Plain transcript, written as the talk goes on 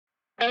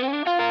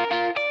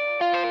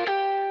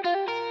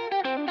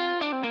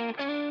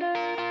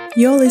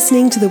You're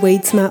listening to the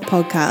Weed Smart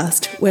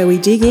podcast, where we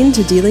dig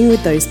into dealing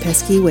with those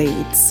pesky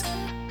weeds.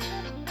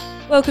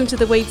 Welcome to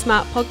the Weed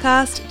Smart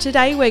podcast.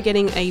 Today we're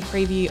getting a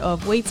preview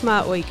of Weed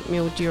Smart Week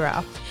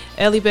Mildura.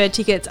 Early bird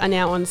tickets are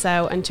now on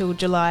sale until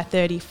July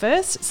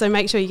 31st, so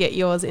make sure you get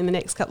yours in the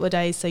next couple of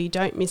days so you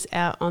don't miss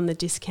out on the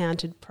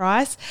discounted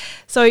price.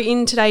 So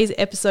in today's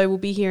episode, we'll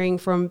be hearing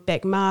from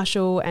Beck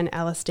Marshall and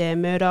Alastair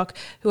Murdoch,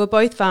 who are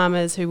both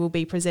farmers who will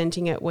be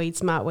presenting at Weed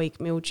Smart Week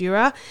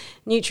Mildura.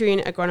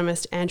 Nutrient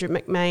agronomist Andrew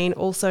McMain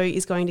also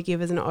is going to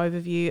give us an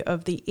overview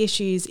of the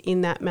issues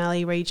in that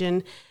Mallee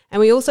region. And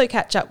we also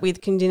catch up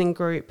with Clendenin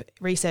Group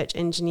research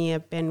engineer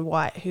Ben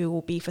White, who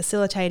will be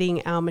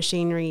facilitating our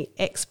machinery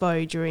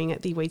expo during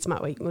the Weed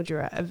Smart Week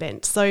Mildura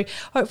event. So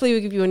hopefully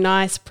we'll give you a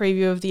nice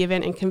preview of the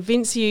event and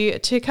convince you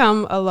to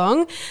come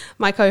along.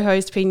 My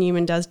co-host Pete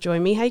Newman does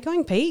join me. How you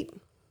going, Pete?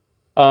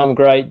 I'm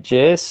great,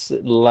 Jess.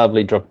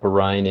 Lovely drop of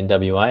rain in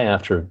WA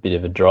after a bit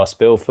of a dry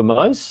spell for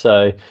most.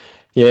 So,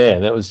 yeah,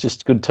 that was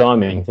just good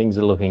timing. Things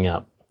are looking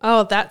up.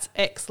 Oh, that's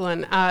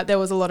excellent. There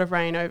was a lot of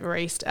rain over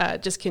east,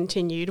 just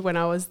continued when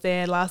I was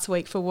there last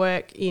week for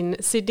work in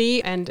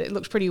Sydney, and it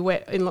looked pretty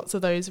wet in lots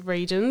of those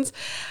regions.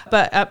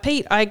 But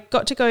Pete, I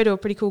got to go to a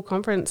pretty cool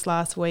conference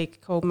last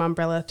week called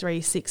Mumbrella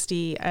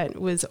 360, and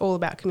it was all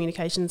about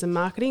communications and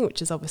marketing,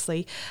 which is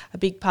obviously a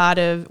big part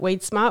of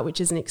Weed Smart,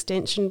 which is an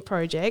extension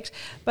project.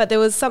 But there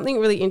was something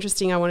really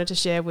interesting I wanted to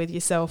share with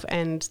yourself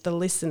and the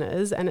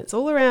listeners, and it's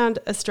all around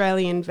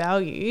Australian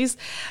values.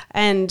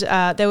 And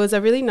there was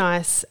a really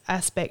nice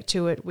aspect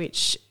to it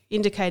which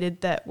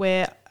indicated that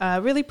we're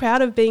really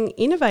proud of being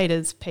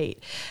innovators,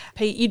 Pete.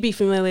 Pete, you'd be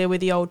familiar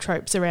with the old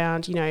tropes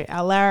around, you know,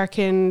 our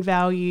larrikin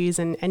values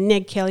and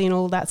Ned Kelly and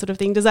all that sort of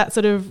thing. Does that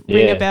sort of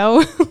ring a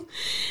bell?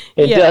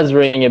 It does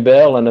ring a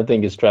bell, and I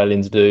think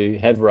Australians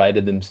have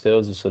rated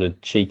themselves as sort of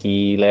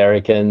cheeky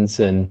larrikins,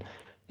 and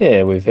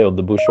yeah, we've held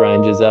the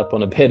bushrangers up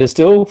on a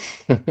pedestal.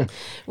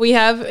 We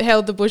have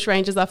held the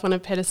bushrangers up on a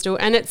pedestal,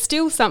 and it's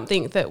still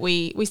something that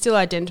we still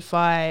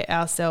identify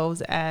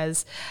ourselves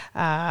as,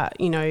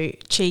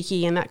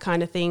 cheeky and that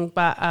kind of thing,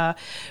 but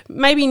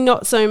maybe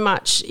not so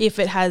much if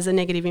it has a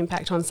negative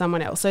impact on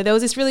someone else. So there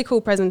was this really cool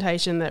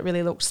presentation that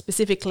really looked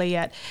specifically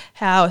at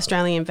how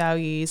Australian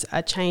values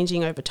are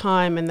changing over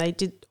time, and they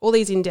did all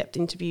these in-depth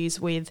interviews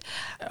with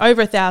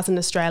over 1,000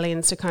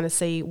 Australians to kind of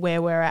see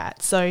where we're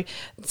at. So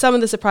some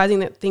of the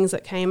surprising things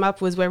that came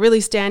up was we're really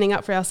standing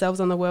up for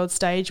ourselves on the world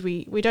stage.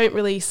 We don't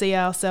really see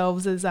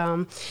ourselves as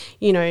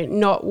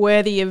not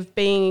worthy of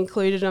being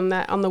included on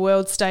the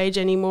world stage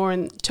anymore,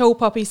 and tall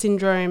poppy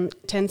syndrome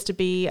tends to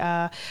be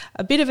a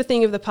bit of a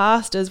thing of the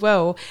past as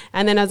well.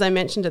 And then, as I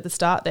mentioned at the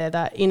start there,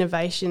 that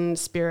innovation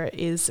spirit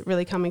is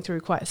really coming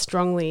through quite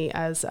strongly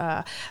as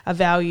a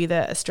value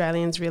that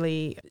Australians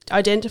really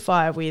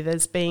identify with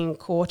as being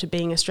core to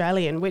being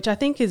Australian, which I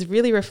think is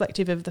really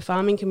reflective of the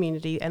farming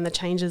community and the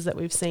changes that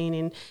we've seen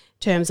in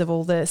terms of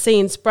all the see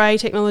and spray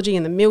technology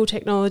and the mill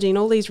technology and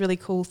all these really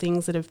cool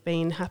things that have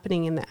been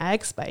happening in the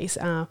ag space.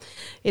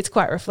 It's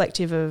quite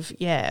reflective of,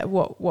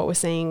 what we're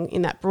seeing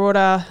in that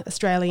broader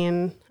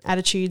Australian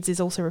attitudes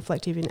is also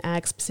reflective in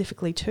ag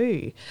specifically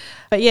too.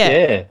 But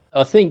yeah,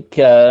 I think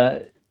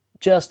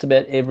just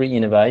about every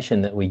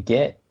innovation that we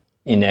get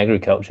in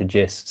agriculture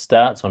just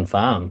starts on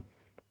farm.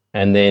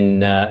 And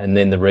then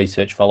the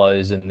research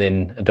follows, and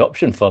then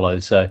adoption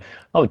follows. So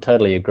I would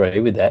totally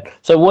agree with that.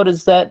 So what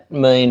does that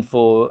mean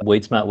for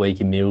Weed Smart Week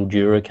in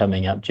Mildura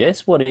coming up,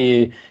 Jess? What do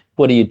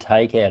you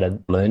take out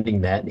of learning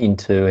that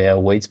into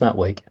our Weed Smart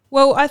Week?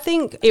 Well, I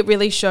think it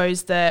really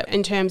shows that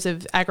in terms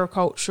of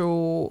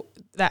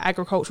that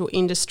agricultural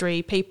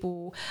industry,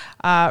 people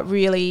are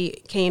really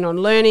keen on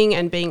learning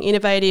and being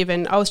innovative.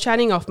 And I was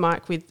chatting off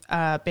mic with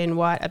Ben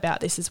White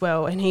about this as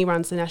well, and he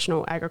runs the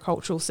National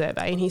Agricultural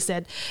Survey, and he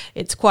said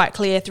it's quite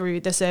clear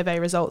through the survey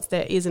results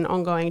there is an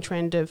ongoing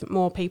trend of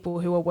more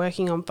people who are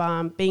working on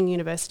farm being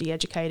university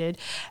educated.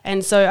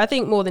 And so I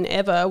think more than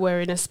ever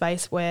we're in a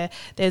space where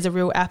there's a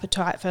real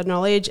appetite for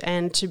knowledge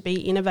and to be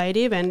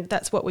innovative, and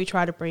that's what we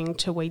try to bring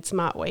to Weed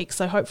Smart Week.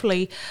 So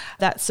hopefully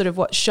that's sort of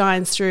what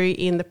shines through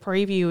in the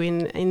preview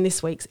in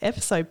this week's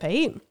episode,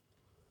 Pete.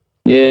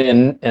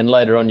 Yeah, and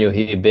later on you'll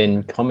hear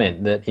Ben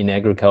comment that in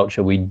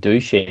agriculture we do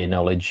share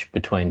knowledge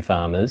between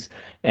farmers,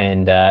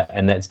 and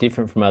that's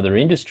different from other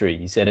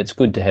industries, and it's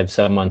good to have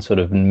someone sort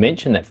of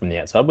mention that from the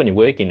outside. When you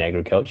work in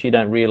agriculture, you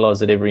don't realise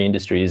that every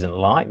industry isn't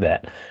like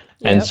that.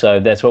 Yep. And so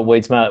that's what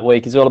Weed Smart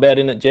Week is all about,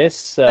 isn't it,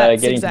 Jess?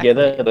 Getting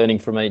together, learning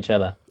from each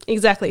other.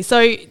 Exactly.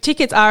 So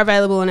tickets are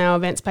available on our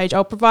events page.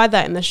 I'll provide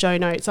that in the show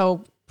notes.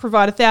 I'll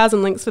provide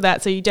 1,000 links for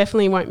that, so you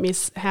definitely won't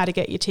miss how to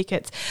get your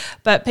tickets.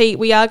 But Pete,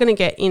 we are going to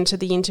get into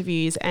the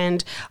interviews,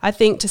 and I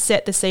think to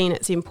set the scene,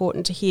 it's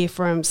important to hear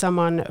from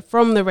someone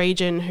from the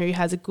region who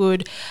has a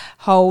good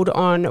hold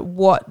on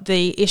what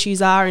the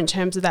issues are in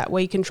terms of that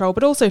weed control,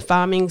 but also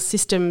farming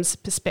systems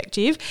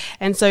perspective.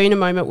 And so in a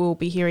moment, we'll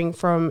be hearing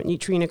from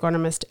nutrient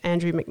agronomist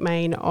Andrew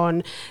McMain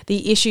on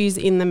the issues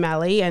in the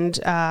Mallee and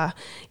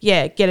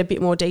get a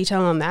bit more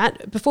detail on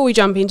that. Before we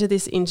jump into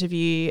this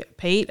interview,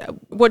 Pete,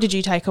 what did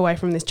you take away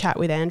from this chat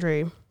with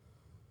Andrew?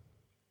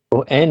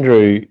 Well,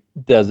 Andrew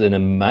does an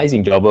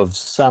amazing job of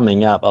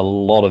summing up a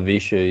lot of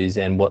issues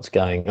and what's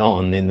going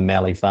on in the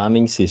Mallee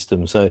farming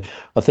system. So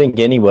I think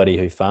anybody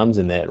who farms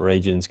in that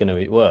region is going to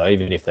be, well,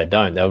 even if they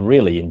don't, they'll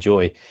really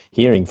enjoy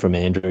hearing from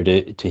Andrew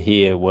to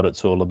hear what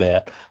it's all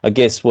about. I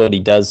guess what he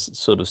does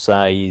sort of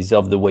say is,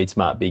 of the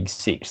WeedSmart Big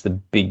Six, the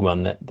big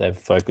one that they've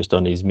focused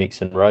on is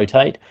mix and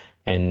rotate.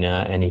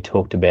 And he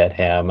talked about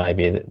how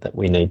maybe that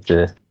we need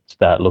to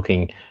start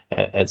looking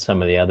at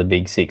some of the other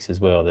big six as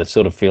well. They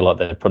sort of feel like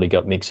they've probably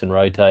got mix and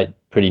rotate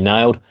pretty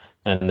nailed,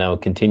 and they'll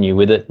continue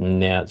with it. And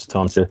now it's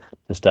time to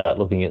start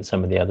looking at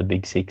some of the other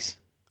big six.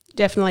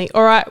 Definitely.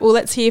 All right, well,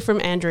 let's hear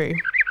from Andrew.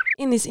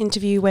 In this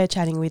interview, we're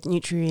chatting with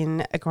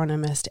Nutrien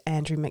agronomist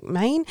Andrew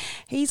McMain.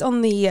 He's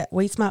on the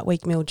WeedSmart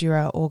Week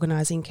Mildura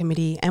organising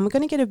committee, and we're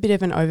going to get a bit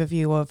of an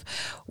overview of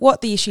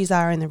what the issues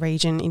are in the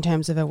region in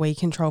terms of a weed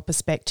control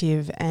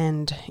perspective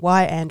and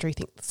why Andrew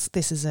thinks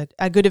this is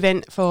a good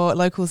event for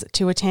locals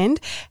to attend.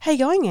 How you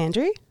going,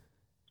 Andrew?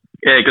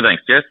 Yeah, good,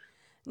 thanks, Jess.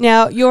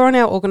 Now, you're on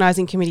our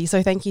organising committee,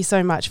 so thank you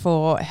so much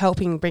for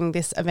helping bring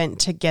this event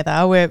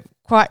together. We're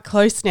quite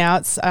close now.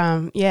 It's,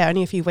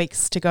 only a few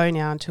weeks to go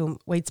now until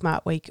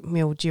WeedSmart Week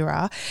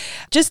Mildura.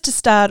 Just to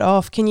start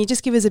off, can you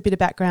just give us a bit of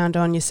background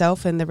on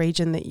yourself and the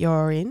region that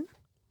you're in?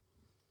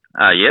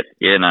 Yep.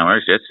 Yeah, no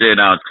worries, Jess. Yeah,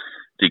 no,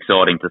 it's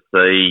exciting to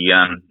see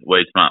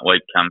WeedSmart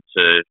Week come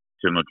to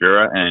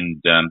Mildura,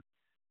 and,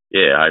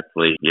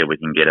 hopefully, we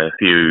can get a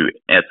few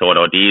outside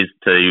ideas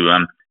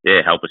to,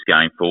 help us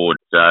going forward.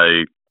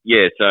 So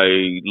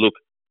look,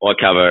 I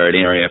cover an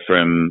area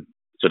from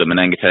sort of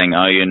Manangatang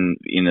Oyen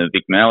in the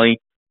Vic Mallee.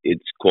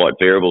 It's quite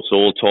variable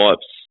soil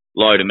types,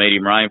 low to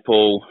medium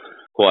rainfall,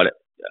 quite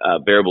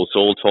variable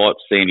soil types,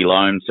 sandy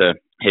loam to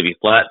heavy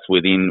flats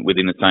within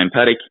the same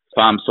paddock.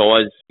 Farm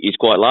size is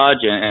quite large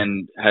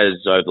and has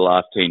over the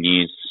last 10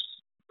 years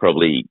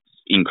probably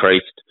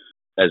increased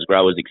as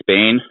growers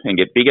expand and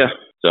get bigger.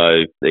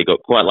 So they've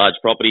got quite large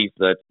properties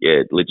that,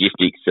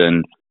 logistics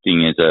and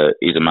thing is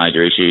a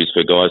major issue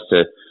for guys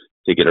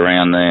to get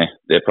around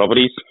their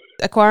properties.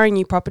 Acquiring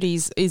new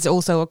properties is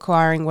also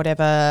acquiring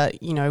whatever,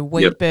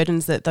 weed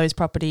burdens that those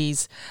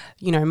properties,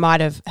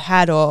 might have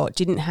had or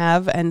didn't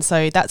have. And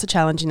so that's a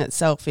challenge in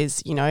itself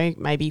is,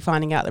 maybe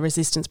finding out the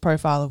resistance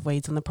profile of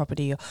weeds on the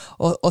property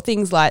or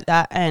things like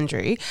that.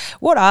 Andrew,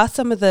 what are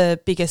some of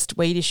the biggest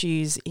weed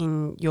issues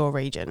in your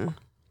region?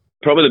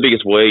 Probably the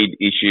biggest weed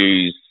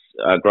issues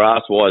are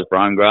grass-wise,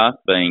 brome grass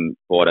being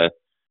quite a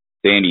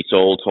sandy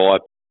soil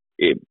type.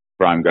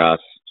 Brome grass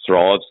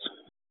thrives,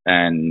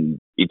 and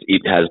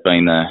it has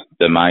been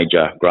the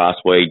major grass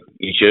weed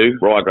issue.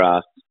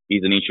 Ryegrass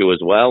is an issue as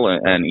well,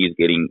 and is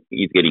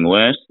getting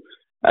worse,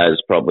 as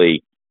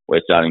probably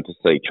we're starting to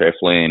see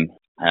treflan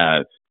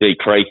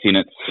decrease in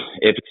its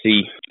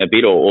efficacy a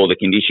bit, or the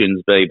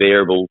conditions be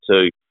variable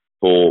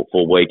for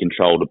weed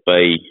control to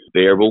be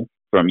variable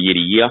from year to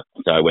year.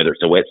 So whether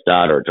it's a wet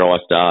start or a dry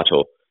start,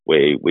 or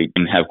we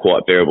can have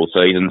quite variable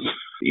seasons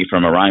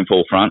from a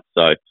rainfall front.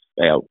 So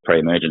our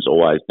pre-emergents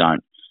always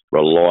don't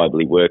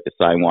reliably work the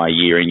same way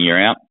year in,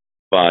 year out.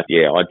 But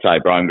I'd say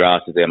brome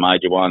grass is our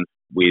major one,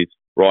 with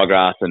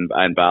ryegrass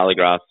and barley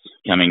grass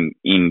coming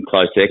in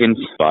close seconds.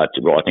 But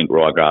I think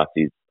ryegrass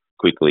is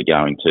quickly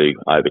going to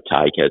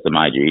overtake as a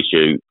major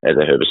issue as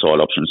a herbicide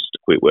option to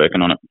quit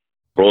working on it.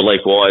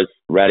 Broadleaf-wise,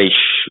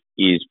 radish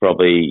is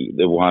probably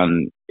the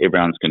one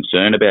everyone's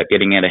concerned about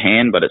getting out of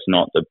hand, but it's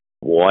not the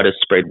widest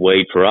spread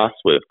weed for us.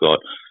 We've got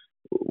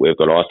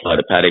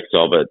isolated paddocks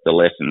of it. The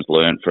lessons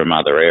learned from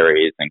other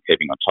areas and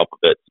keeping on top of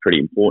it is pretty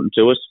important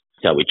to us.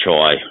 So we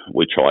try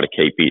to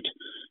keep it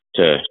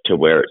to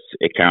where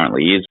it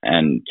currently is,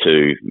 and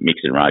to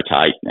mix and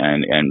rotate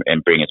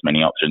and bring as many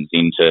options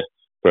into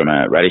from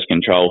a radish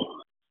control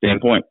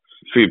standpoint.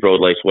 A few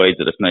broadleaf weeds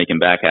that are sneaking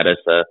back at us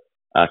are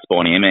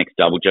Spiny MX,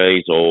 Double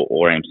Gs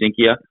or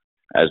Amsinkia,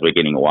 as we're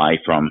getting away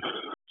from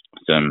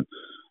some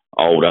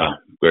older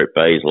Group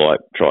Bs like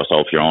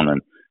Trisulfuron,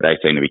 and they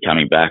seem to be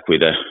coming back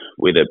with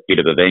a bit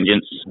of a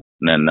vengeance.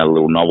 And then the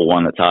little novel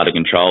one that's hard to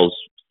control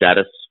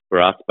status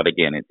for us, but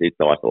again, it's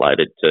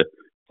isolated to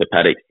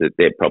paddocks. That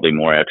they're probably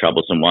more our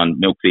troublesome one.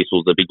 Milk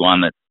thistle's a big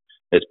one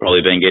that's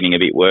probably been getting a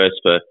bit worse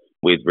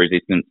with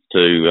resistance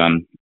to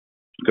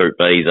Group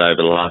Bs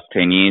over the last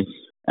 10 years.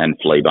 And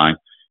fleabane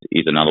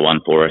is another one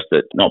for us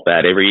that's not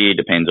bad every year,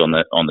 depends on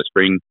the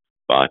spring.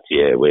 But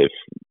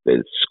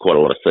there's quite a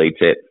lot of seed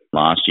set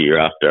last year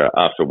after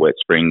a wet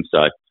spring,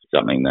 so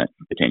something that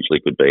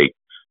potentially could be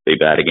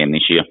bad again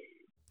this year.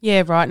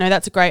 Yeah, right. No,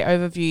 that's a great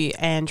overview,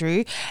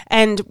 Andrew.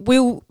 And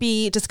we'll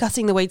be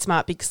discussing the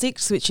WeedSmart Big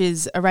Six, which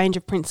is a range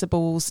of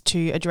principles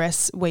to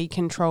address weed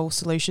control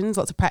solutions,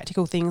 lots of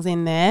practical things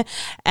in there.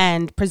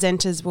 And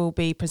presenters will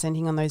be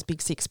presenting on those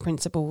Big Six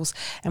principles.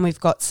 And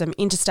we've got some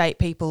interstate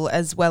people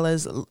as well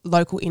as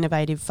local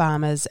innovative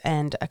farmers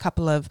and a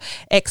couple of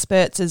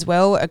experts as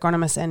well,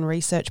 agronomists and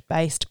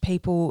research-based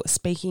people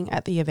speaking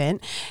at the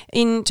event.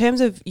 In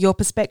terms of your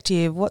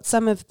perspective, what's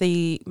some of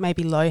the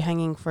maybe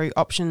low-hanging fruit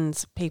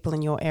options people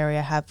in your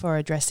area have for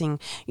addressing,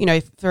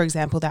 for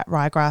example, that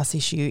ryegrass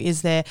issue?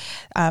 Is there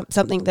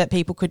something that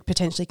people could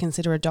potentially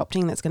consider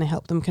adopting that's going to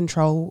help them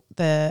control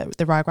the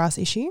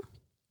ryegrass issue?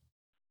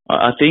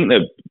 I think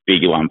the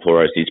bigger one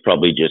for us is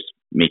probably just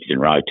mix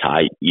and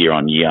rotate year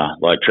on year.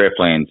 Like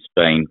Trefland's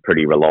been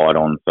pretty relied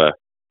on for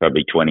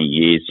probably 20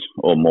 years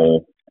or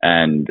more,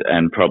 and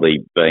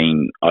probably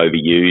been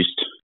overused.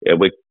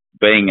 With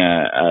being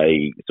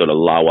a sort of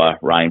lower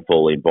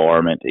rainfall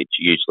environment, it's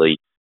usually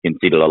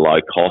considered a low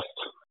cost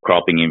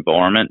cropping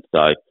environment.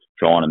 So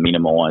trying to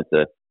minimise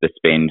the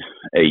spend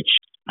each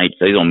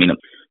season.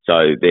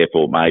 So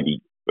therefore, maybe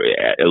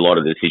a lot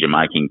of the decision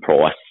making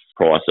price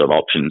of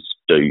options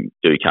do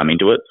come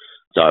into it.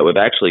 So we've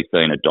actually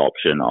seen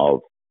adoption of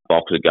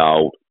Boxer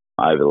Gold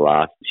over the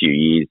last few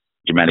years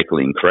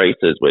dramatically increase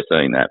as we're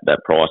seeing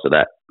that price of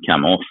that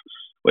come off.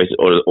 We're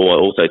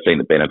also seeing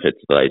the benefits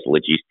of those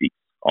logistics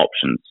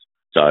options.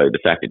 So the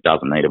fact it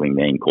doesn't need to be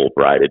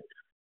incorporated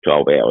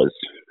 12 hours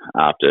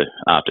after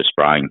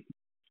spraying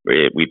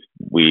with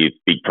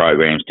big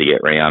programs to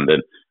get around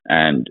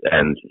and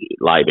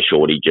labour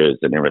shortages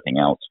and everything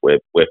else.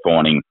 We're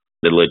finding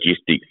the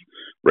logistics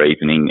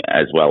reasoning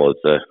as well as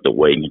the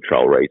weed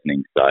control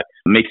reasoning. So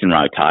mix and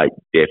rotate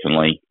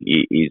definitely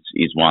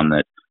is one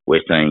that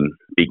we're seeing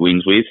big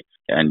wins with,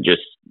 and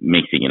just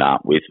mixing it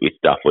up with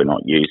stuff we're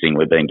not using.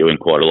 We've been doing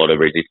quite a lot of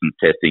resistance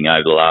testing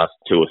over the last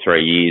 2 or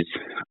 3 years,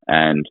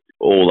 and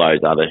all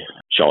those other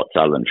shots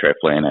other than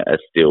Treflan are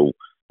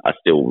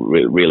still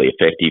really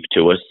effective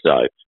to us.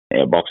 So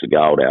our Boxer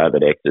Gold, our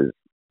Overdexes,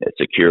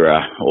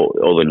 Secura,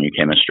 all the new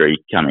chemistry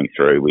coming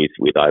through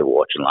with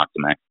Overwatch and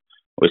Luxamax.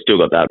 We've still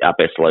got that up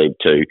our sleeve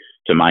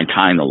to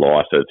maintain the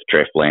life of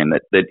Treflan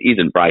that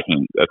isn't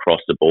breaking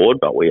across the board,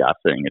 but we are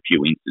seeing a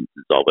few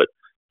instances of it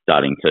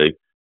starting to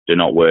do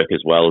not work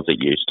as well as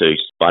it used to.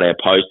 But our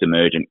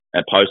post-emergent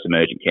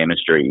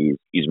chemistry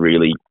is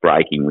really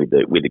breaking with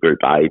the Group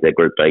A's. Our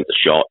Group B's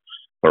a shot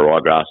for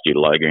ryegrass due to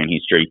low green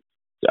history.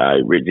 So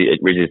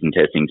resistant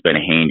testing has been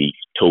a handy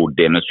tool to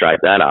demonstrate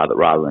that,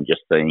 rather than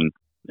just seeing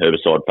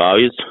herbicide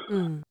failures.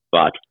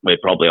 But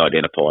we've probably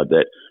identified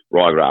that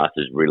ryegrass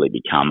has really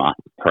become a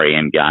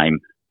pre-em game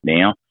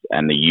now,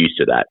 and the use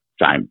of that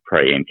same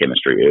pre-em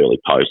chemistry early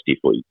post if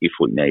we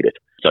need it.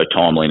 So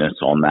timeliness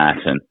on that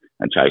and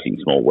chasing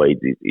small weeds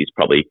is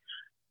probably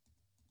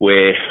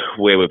where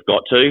we've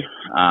got to.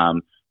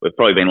 We've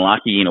probably been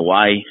lucky in a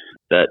way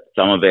that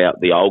some of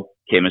the old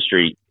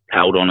chemistry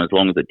held on as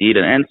long as it did,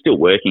 and still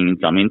working in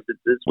some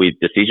instances with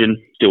Decision,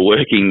 still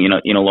working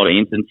in a lot of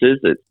instances.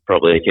 It's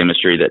probably a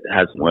chemistry that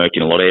hasn't worked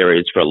in a lot of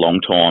areas for a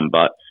long time,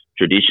 but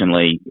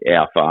traditionally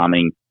our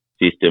farming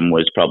system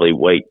was probably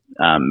wheat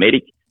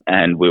medic,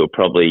 and we were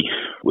probably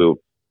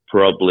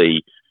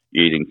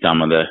using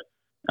some of the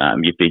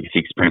your big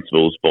six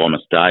principles by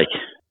mistake.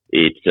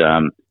 It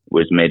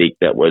was medic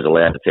that was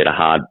allowed to set a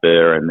hard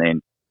burr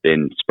and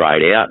then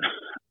sprayed out,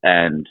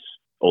 and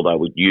although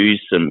we'd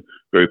use some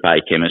Group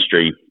A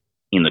chemistry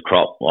in the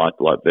crop like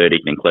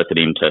Verdict and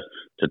Clethodim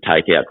to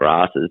take out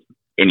grasses,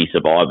 any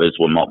survivors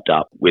were mopped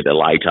up with a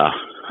later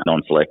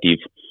non-selective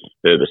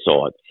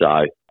herbicide.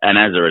 So, and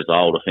as a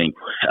result, I think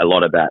a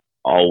lot of that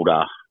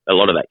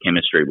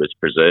chemistry was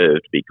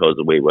preserved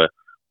because we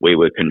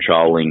were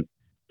controlling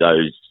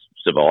those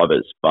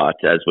survivors. But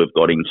as we've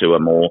got into a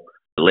more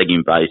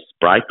legume-based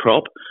break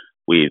crop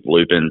with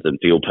lupins and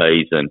field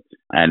peas,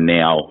 and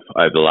now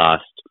over the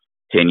last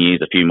 10 years,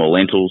 a few more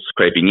lentils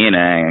creeping in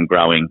and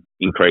growing,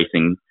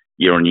 increasing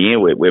year on year,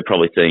 we're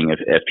probably seeing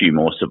a few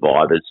more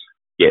survivors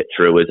get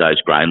through as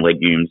those grain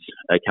legumes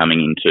are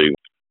coming into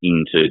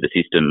the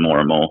system more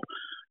and more.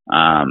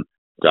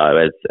 So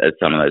as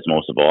some of those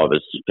more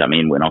survivors come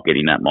in, we're not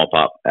getting that mop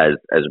up as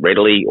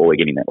readily, or we're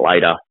getting that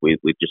later with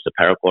just the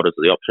paraquat as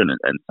the option,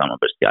 and some of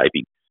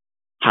escaping.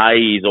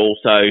 Hay is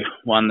also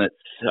one that's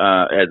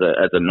as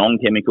a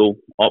non-chemical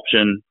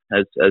option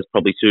has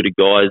probably suited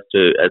guys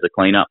as a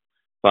cleanup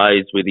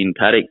phase within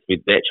paddocks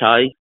with vetch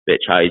hay.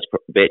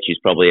 Vetch is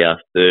probably our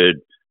third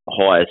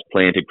highest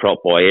planted crop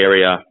by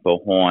area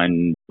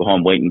behind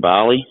wheat and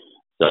barley.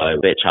 So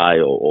vetch hay,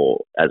 or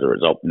as a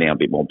result now a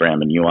bit more brown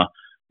manure,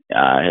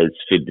 has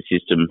fitted the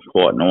system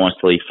quite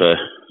nicely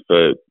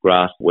for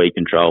grass weed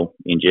control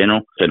in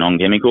general, for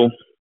non-chemical,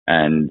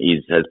 and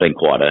has been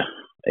quite a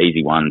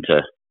easy one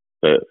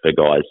for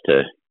guys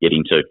to get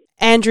into.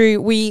 Andrew,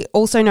 we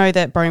also know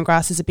that brome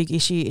grass is a big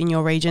issue in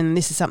your region.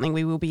 This is something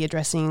we will be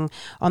addressing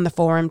on the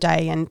forum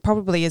day and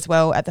probably as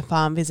well at the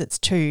farm visits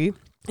too.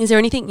 Is there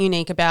anything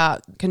unique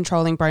about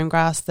controlling brome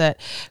grass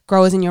that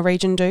growers in your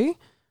region do?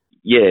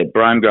 Yeah,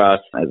 brome grass,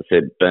 as I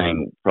said,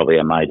 being probably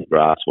a major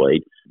grass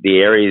weed, the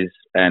areas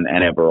and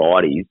our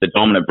varieties, the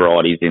dominant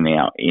varieties in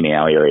our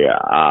area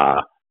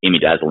are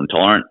imidazole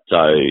intolerant,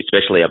 so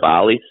especially our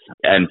barleys,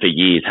 and for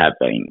years have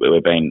been.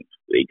 We've been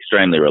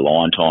extremely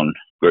reliant on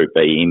Group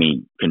B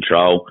IMI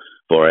control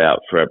for our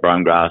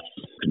brome grass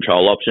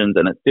control options,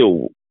 and it's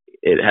been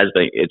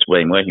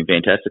working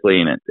fantastically,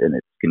 and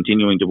it's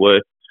continuing to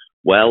work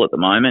well at the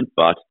moment.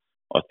 But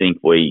I think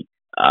we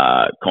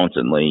are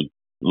constantly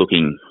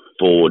looking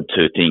forward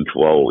to think,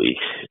 well,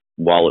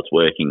 while it's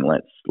working,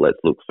 let's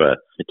look for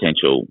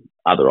potential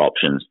other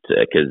options,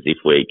 because if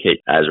we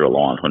keep as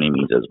reliant on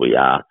IMIs as we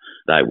are,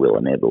 they will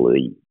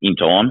inevitably, in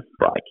time,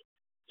 break.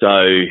 So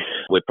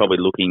we're probably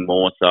looking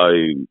more so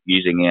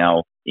using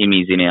our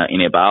IMIs in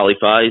our barley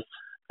phase,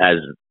 as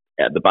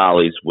the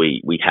barleys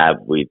we have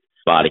with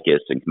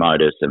Spartacus and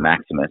Commodus and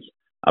Maximus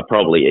are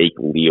probably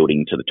equal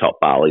yielding to the top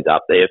barleys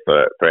up there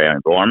for our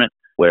environment,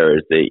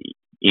 whereas the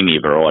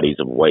IMI varieties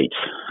of wheat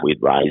with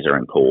Razor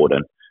and Cord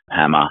and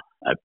Hammer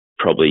are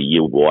probably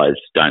yield-wise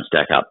don't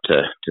stack up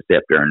to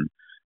Scepter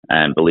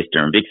and Ballista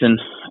and Vixen.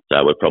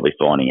 So we're probably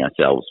finding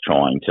ourselves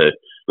trying to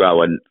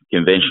grow a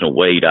conventional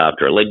weed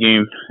after a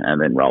legume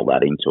and then roll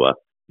that into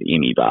the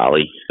IMI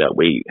barley. So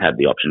we have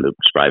the option to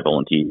spray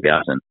volunteer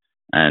gas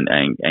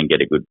and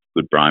get a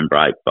good brome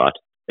break. But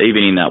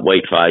even in that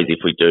wheat phase, if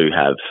we do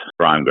have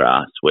brome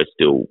grass, we're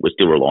still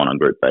relying on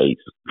Group Bs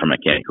from a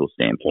chemical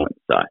standpoint.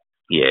 So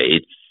yeah,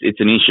 it's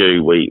an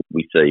issue we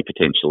see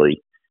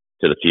potentially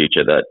to the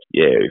future that,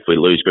 yeah, if we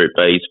lose Group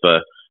Bs for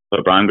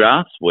brome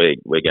grass, we're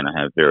going to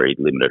have very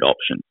limited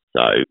options.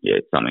 So yeah,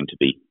 it's something to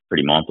be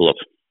pretty mindful of.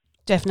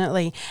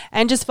 Definitely.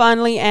 And just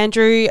finally,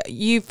 Andrew,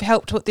 you've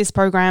helped put this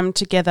program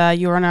together.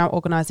 You're on our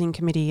organising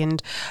committee,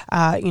 and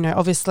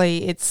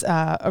obviously it's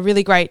a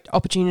really great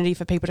opportunity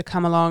for people to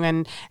come along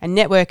and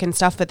network and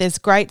stuff, but there's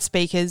great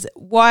speakers.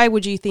 Why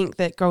would you think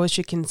that growers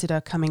should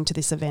consider coming to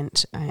this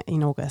event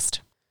in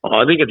August?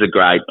 I think it's a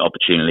great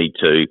opportunity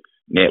to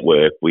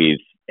network with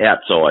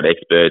outside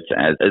experts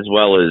as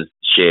well as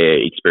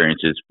share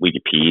experiences with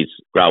your peers,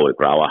 grower to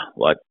grower.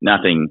 Like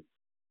nothing's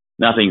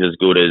as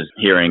good as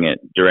hearing it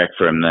direct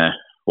from the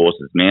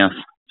horse's mouth,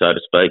 so to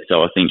speak.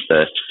 So I think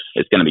that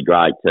it's going to be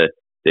great to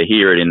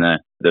hear it in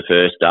the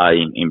first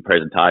day in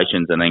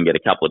presentations, and then get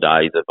a couple of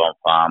days of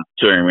on-farm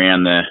touring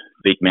around the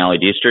Vic Mallee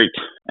district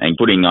and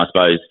putting, I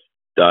suppose,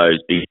 those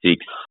big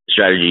six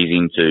strategies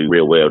into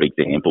real-world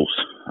examples.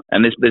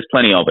 And there's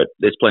plenty of it.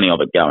 There's plenty of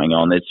it going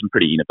on. There's some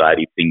pretty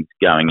innovative things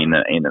going in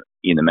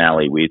the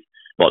Mallee with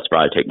spot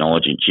spray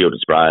technology and shielded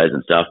sprayers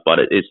and stuff, but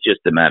it's just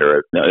a matter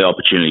of the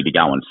opportunity to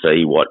go and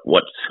see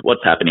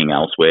what's happening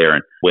elsewhere,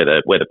 and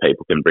whether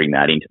people can bring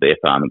that into their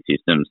farming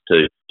systems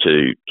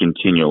to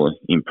continually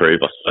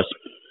improve, I suppose.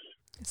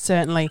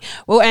 Certainly.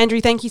 Well, Andrew,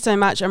 thank you so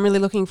much. I'm really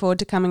looking forward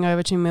to coming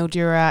over to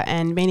Mildura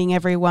and meeting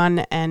everyone,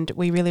 and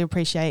we really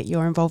appreciate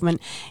your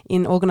involvement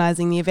in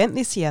organising the event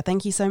this year.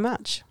 Thank you so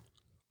much.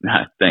 No,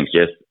 thanks,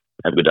 Jess.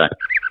 Have a good day.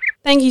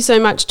 Thank you so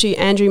much to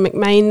Andrew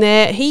McMahon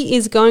there. He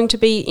is going to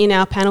be in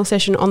our panel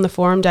session on the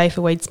Forum Day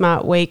for Weed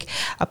Smart Week,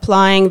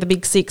 applying the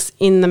Big Six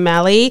in the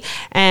Mallee,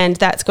 and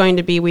that's going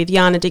to be with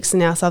Yana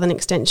Dixon, our Southern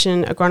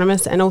Extension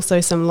agronomist, and also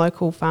some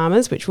local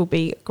farmers, which will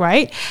be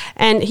great.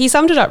 And he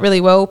summed it up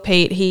really well,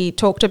 Pete. He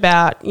talked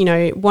about,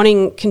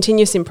 wanting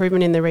continuous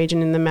improvement in the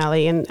region in the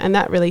Mallee, and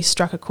that really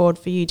struck a chord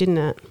for you, didn't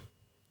it?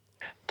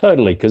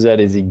 Totally, because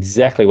that is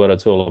exactly what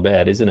it's all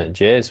about, isn't it,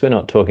 Jess? We're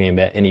not talking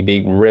about any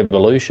big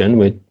revolution.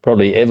 We're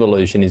probably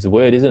evolution is the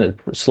word, isn't it?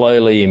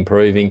 Slowly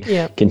improving,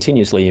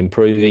 continuously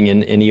improving.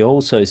 And he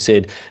also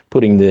said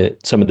putting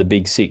some of the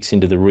big six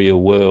into the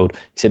real world.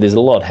 He said there's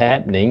a lot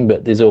happening,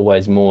 but there's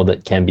always more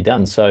that can be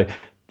done. So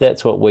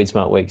that's what Weed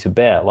Smart Week's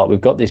about. Like, we've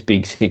got this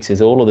big six.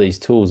 There's all of these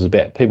tools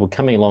about people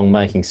coming along,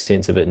 making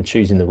sense of it and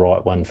choosing the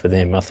right one for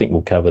them. I think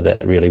we'll cover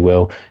that really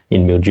well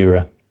in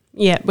Mildura.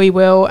 Yeah, we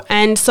will.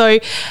 And so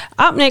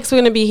up next, we're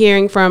going to be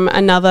hearing from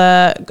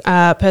another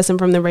person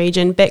from the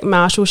region, Beck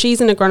Marshall. She's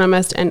an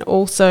agronomist and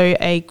also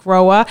a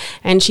grower,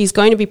 and she's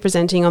going to be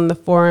presenting on the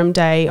Forum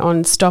Day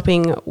on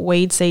stopping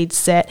weed seed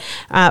set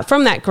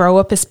from that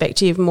grower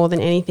perspective more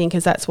than anything,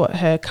 because that's what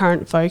her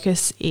current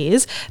focus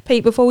is.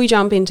 Pete, before we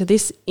jump into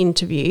this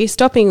interview,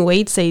 stopping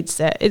weed seed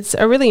set, it's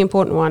a really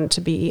important one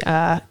to be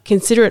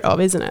considerate of,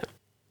 isn't it?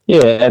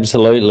 Yeah,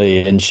 absolutely.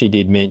 And she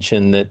did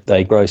mention that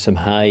they grow some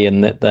hay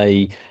and that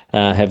they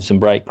have some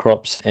break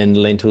crops, and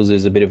lentils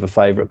is a bit of a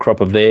favourite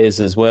crop of theirs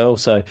as well.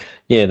 So,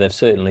 yeah, they've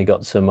certainly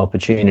got some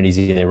opportunities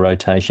in their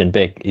rotation.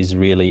 Beck is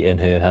really,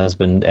 and her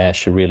husband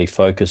Ash, are really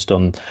focused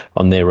on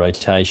their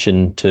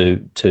rotation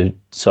to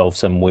solve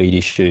some weed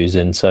issues.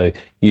 And so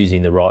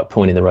using the right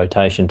point in the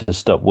rotation to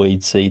stop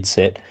weed seed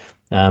set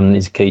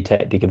is a key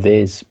tactic of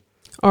theirs.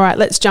 All right,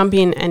 let's jump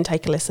in and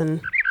take a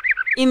listen.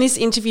 In this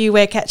interview,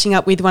 we're catching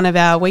up with one of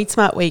our Weed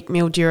Smart Week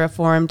Mildura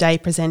Forum Day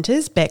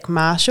presenters, Beck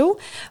Marshall.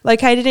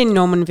 Located in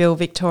Normanville,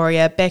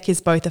 Victoria, Beck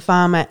is both a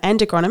farmer and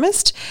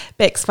agronomist.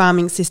 Beck's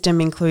farming system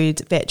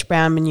includes vetch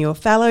brown manure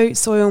fallow,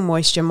 soil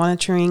moisture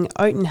monitoring,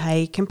 oat and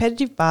hay,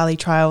 competitive barley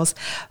trials,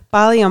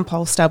 barley on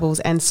pole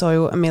stubbles and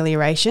soil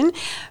amelioration.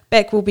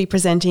 Beck will be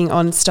presenting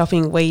on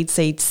stopping weed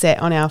seed set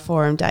on our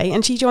Forum Day,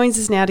 and she joins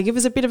us now to give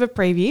us a bit of a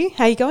preview.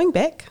 How are you going,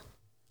 Beck?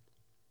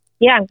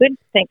 Yeah, I'm good.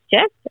 Thanks,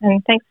 Jess,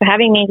 and thanks for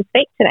having me to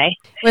speak today.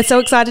 We're so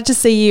excited to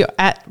see you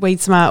at Weed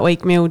Smart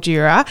Week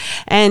Mildura,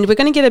 and we're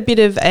going to get a bit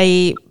of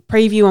a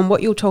preview on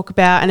what you'll talk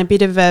about and a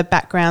bit of a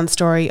background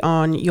story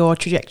on your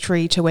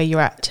trajectory to where you're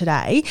at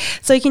today.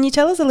 So can you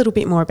tell us a little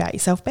bit more about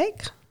yourself,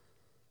 Beck?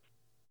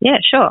 Yeah,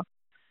 sure.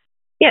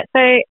 Yeah,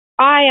 so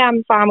I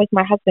farm with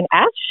my husband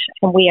Ash,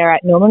 and we are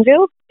at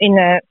Normanville in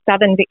the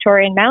southern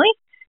Victorian Valley,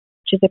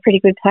 which is a pretty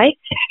good place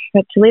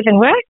to live and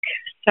work.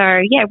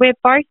 So, yeah, we're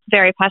both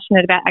very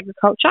passionate about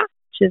agriculture,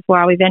 which is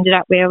why we've ended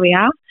up where we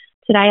are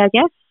today, I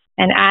guess.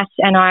 And Ash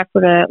and I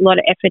put a lot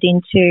of effort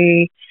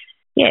into,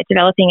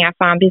 developing our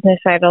farm business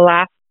over the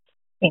last,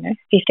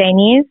 15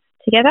 years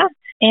together.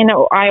 And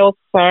I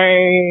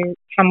also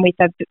come with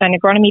an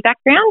agronomy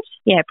background.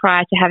 Yeah,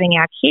 prior to having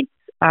our kids,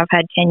 I've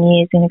had 10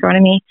 years in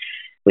agronomy,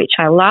 which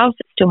I love.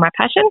 It's still my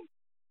passion.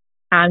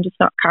 I'm just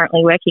not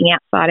currently working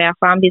outside our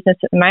farm business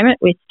at the moment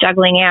with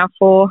juggling our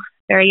 4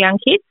 very young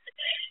kids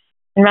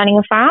and running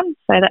a farm.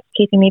 So that's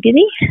keeping me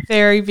busy.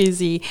 Very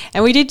busy.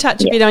 And we did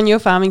touch a bit on your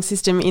farming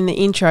system in the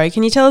intro.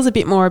 Can you tell us a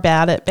bit more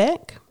about it,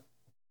 Beck?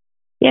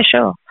 Yeah,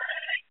 sure.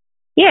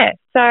 Yeah,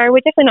 so we're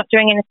definitely not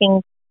doing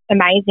anything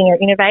amazing or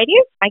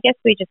innovative. I guess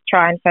we just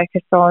try and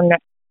focus on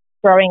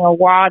growing a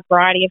wide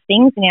variety of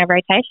things in our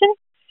rotation.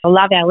 I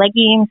love our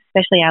legumes,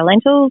 especially our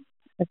lentils.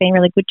 They've been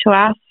really good to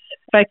us.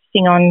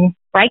 Focusing on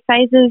break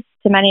phases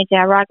to manage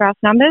our ryegrass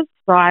numbers.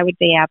 Rye would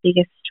be our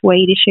biggest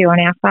weed issue on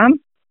our farm.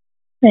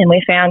 And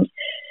we found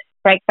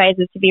break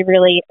phases to be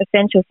really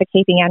essential for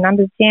keeping our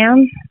numbers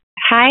down.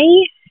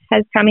 Hay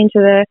has come into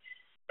the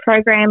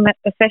program,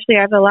 especially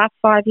over the last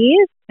 5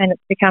 years, and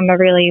it's become a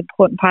really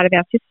important part of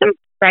our system.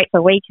 Great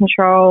for weed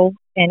control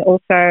and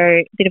also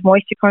a bit of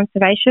moisture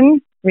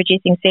conservation,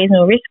 reducing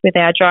seasonal risk with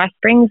our dry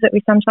springs that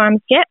we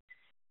sometimes get.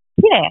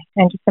 Yeah,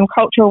 and just some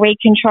cultural weed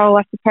control,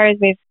 I suppose.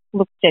 We've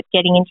looked at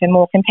getting into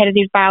more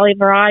competitive barley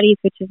varieties,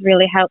 which has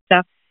really helped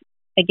us,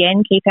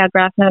 again, keep our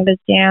grass numbers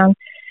down.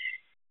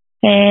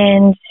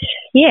 And,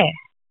 yeah,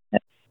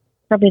 that's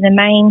probably the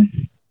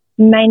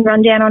main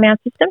rundown on our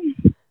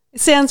system. It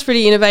sounds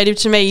pretty innovative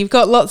to me. You've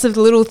got lots of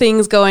little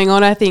things going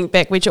on, I think,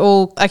 Beck, which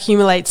all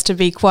accumulates to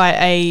be quite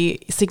a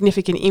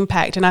significant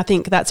impact. And I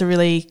think that's a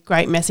really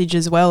great message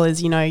as well,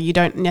 as, you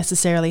don't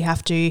necessarily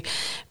have to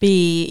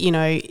be,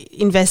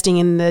 investing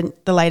in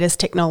the latest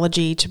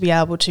technology to be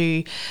able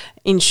to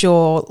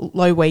ensure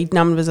low weed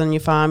numbers on your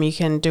farm. You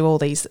can do all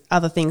these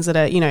other things that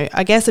are,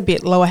 I guess a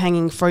bit lower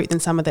hanging fruit than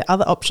some of the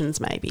other options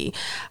maybe.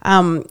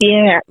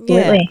 Yeah,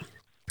 absolutely. Yeah.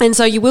 And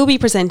so you will be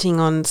presenting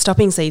on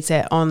Stopping Seed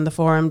Set on the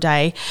Forum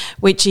Day,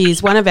 which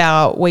is one of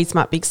our Weed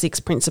Smart Big Six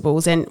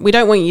principles. And we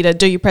don't want you to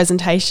do your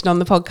presentation on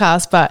the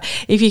podcast, but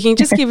if you can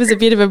just give us a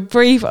bit of a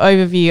brief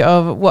overview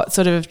of what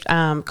sort of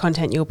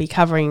content you'll be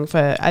covering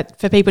for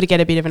people to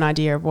get a bit of an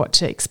idea of what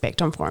to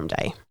expect on Forum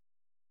Day.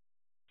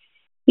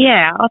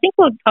 Yeah, I think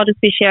I'll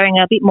just be sharing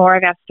a bit more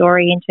of our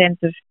story in terms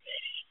of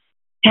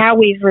how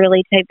we've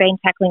really been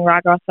tackling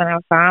ryegrass on our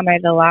farm over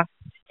the last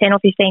 10 or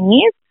 15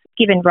 years.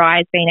 Given rye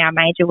has been our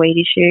major weed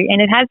issue,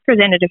 and it has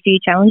presented a few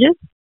challenges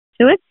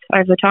to us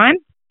over time,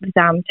 with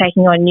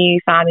taking on new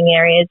farming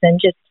areas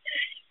and just,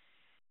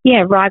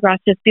 ryegrass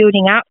just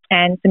building up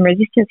and some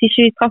resistance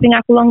issues popping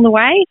up along the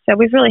way. So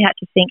we've really had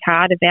to think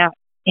hard about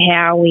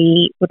how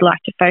we would like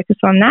to focus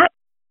on that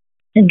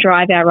and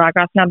drive our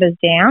ryegrass numbers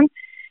down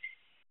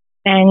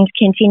and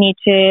continue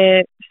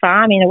to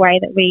farm in a way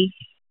that we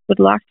would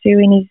like to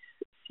and is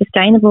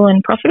sustainable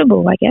and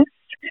profitable, I guess.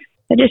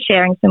 So just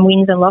sharing some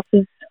wins and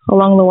losses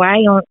along the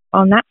way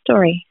on that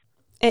story.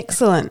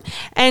 Excellent.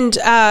 And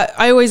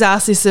I always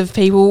ask this of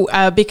people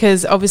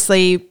because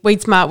obviously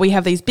Weed Smart, we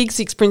have these big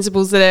six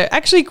principles that are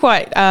actually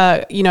quite,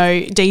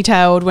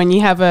 detailed when you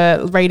have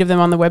a read of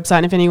them on the website.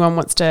 And if anyone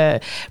wants to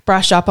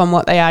brush up on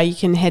what they are, you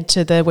can head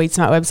to the Weed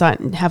Smart website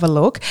and have a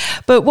look.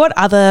 But what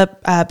other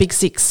big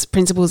six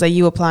principles are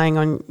you applying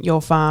on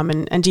your farm?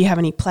 And do you have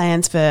any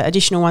plans for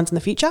additional ones in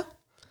the future?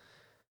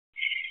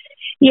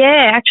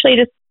 Yeah, actually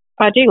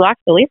I do like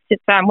the list.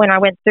 It's when I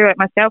went through it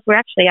myself, we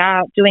actually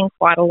are doing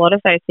quite a lot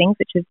of those things,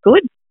 which is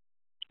good.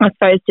 I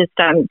suppose just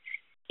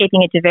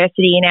keeping a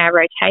diversity in our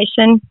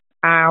rotation.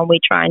 We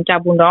try and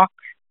double knock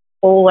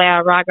all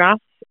our ryegrass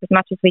as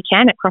much as we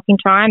can at cropping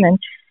time and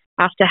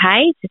after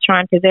hay to try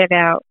and preserve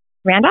our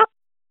Roundup.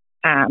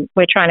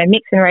 We're trying to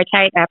mix and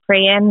rotate our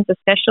pre-Ms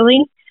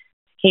especially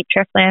to keep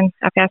Treflan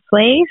up our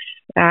sleeve.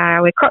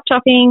 We're crop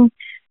topping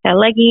our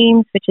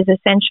legumes, which is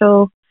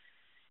essential.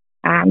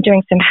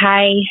 Doing some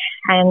hay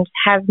and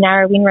have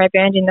narrow windrow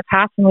burned in the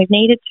past when we've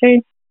needed to.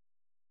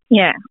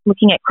 Yeah,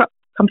 looking at crop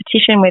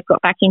competition, we've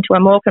got back into a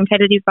more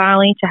competitive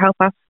barley to help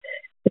us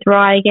with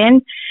rye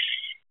again.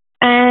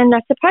 And I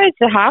suppose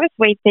the harvest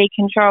weed seed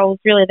control is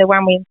really the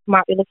one we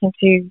might be looking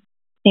to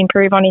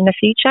improve on in the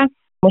future.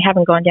 We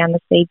haven't gone down the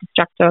seed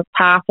destructor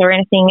path or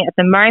anything at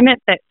the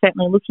moment, but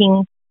certainly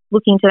looking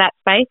to that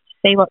space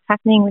to see what's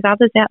happening with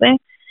others out there,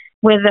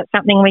 whether that's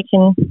something we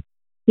can,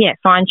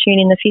 fine-tune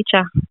in the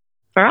future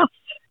for us.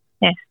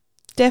 Yeah.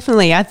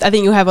 Definitely. I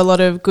think you'll have a lot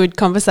of good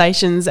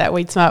conversations at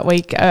Weed Smart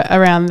Week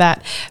around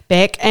that,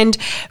 Beck. And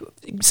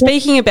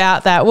speaking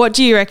about that, what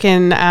do you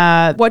reckon,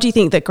 what do you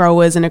think that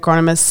growers and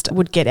agronomists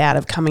would get out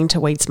of coming to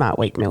Weed Smart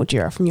Week,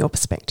 Mildura, from your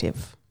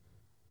perspective?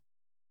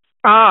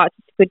 Oh,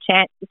 it's a good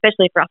chance,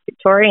 especially for us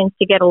Victorians,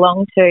 to get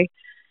along to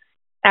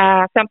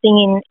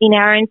something in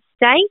our own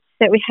state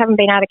that we haven't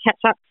been able to catch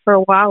up for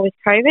a while with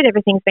COVID.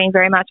 Everything's been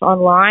very much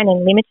online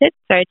and limited.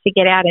 So to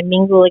get out and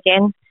mingle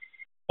again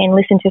and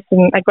listened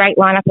to a great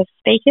lineup of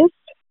speakers.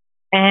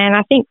 And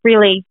I think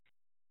really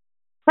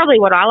probably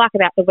what I like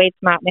about the Weed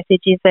Smart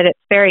message is that it's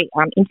very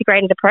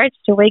integrated approach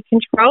to weed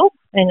control,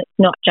 and it's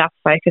not just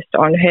focused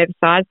on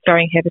herbicides,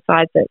 throwing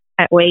herbicides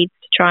at weeds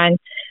to try and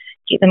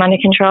keep them under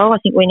control. I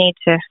think we need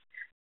to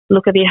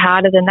look a bit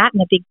harder than that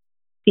and a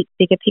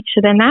bigger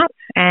picture than that.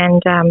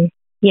 And,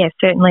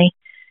 certainly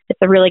it's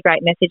a really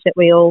great message that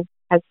we all,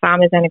 as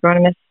farmers and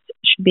agronomists,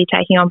 should be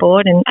taking on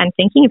board and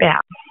thinking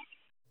about.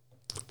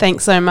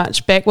 Thanks so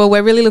much, Beck. Well,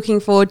 we're really looking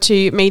forward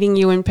to meeting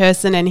you in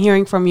person and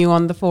hearing from you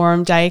on the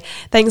forum day.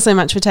 Thanks so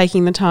much for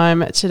taking the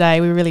time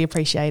today. We really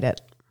appreciate it.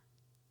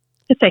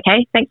 It's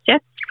okay. Thanks,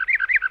 Jess.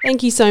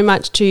 Thank you so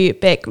much to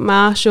Beck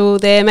Marshall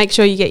there. Make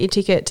sure you get your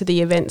ticket to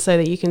the event so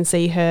that you can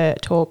see her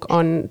talk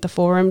on the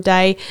forum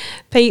day.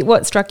 Pete,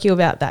 what struck you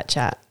about that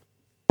chat?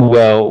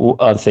 Well,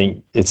 I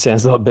think it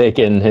sounds like Beck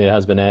and her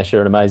husband Ash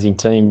are an amazing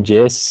team,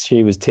 Jess.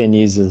 She was 10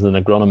 years as an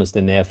agronomist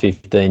and now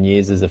 15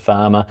 years as a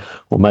farmer,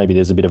 or maybe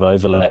there's a bit of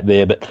overlap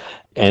there,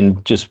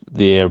 and just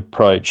their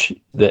approach,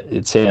 that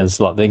it sounds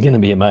like they're going to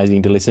be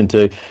amazing to listen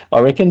to. I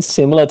reckon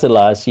similar to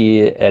last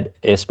year at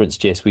Esperance,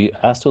 Jess, we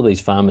asked all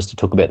these farmers to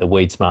talk about the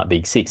Weed Smart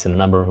Big Six, and a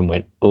number of them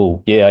went,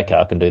 oh, yeah, okay,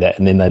 I can do that.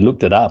 And then they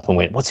looked it up and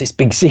went, what's this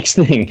Big Six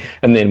thing?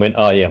 And then went,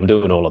 oh, yeah, I'm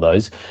doing all of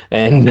those.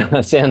 And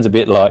it sounds a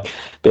bit like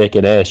Beck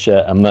and Ash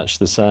are much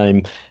the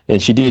same.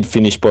 And she did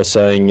finish by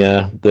saying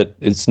that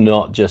it's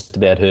not just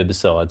about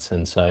herbicides.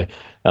 And so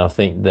I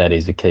think that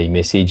is a key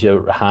message.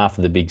 Half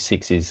of the Big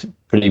Six is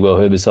pretty well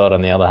herbicide,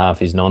 and the other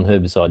half is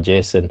non-herbicide,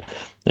 Jess, and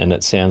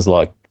it sounds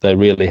like they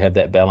really have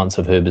that balance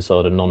of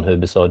herbicide and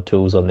non-herbicide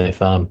tools on their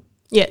farm.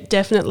 Yeah,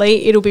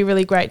 definitely. It'll be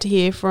really great to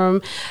hear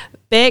from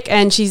Beck,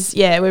 and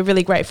we're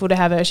really grateful to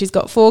have her. She's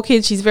got 4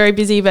 kids. She's very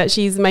busy, but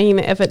she's making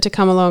the effort to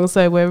come along.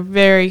 So we're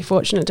very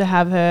fortunate to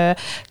have her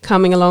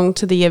coming along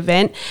to the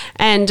event.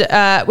 And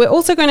we're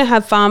also going to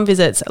have farm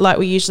visits like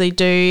we usually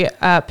do,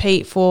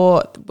 Pete,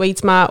 for Weed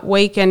Smart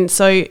Week. And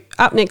so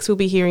up next, we'll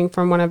be hearing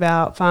from one of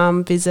our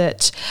farm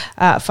visit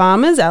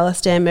farmers,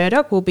 Alistair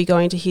Murdoch. We'll be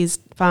going to his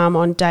farm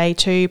on day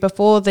 2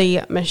 before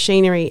the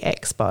Machinery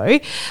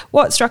Expo.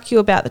 What struck you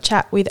about the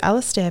chat with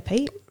Alistair,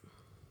 Pete?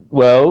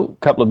 Well,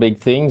 a couple of big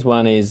things.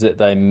 One is that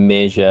they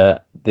measure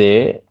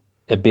their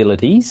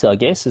abilities, I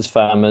guess, as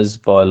farmers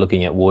by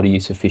looking at water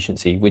use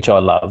efficiency, which I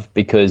love,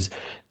 because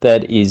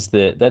that's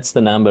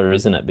the number,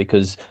 isn't it?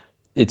 Because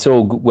it's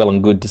all well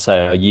and good to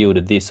say I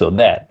yielded this or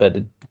that, but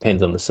it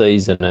depends on the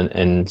season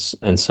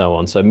and so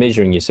on. So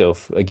measuring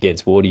yourself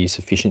against water use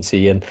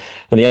efficiency. And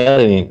the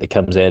other thing that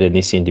comes out in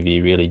this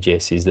interview really,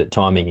 Jess, is that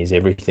timing is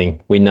everything.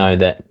 We know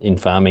that in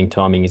farming,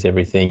 timing is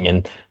everything,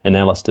 and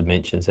Alistair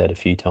mentions that a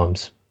few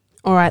times.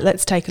 All right,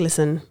 let's take a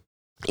listen.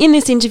 In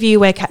this interview,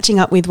 we're catching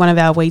up with one of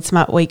our Weed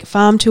Smart Week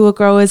farm tour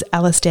growers,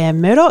 Alistair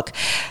Murdoch.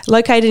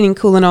 Located in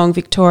Coolanong,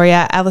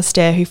 Victoria,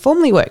 Alistair, who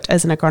formerly worked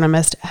as an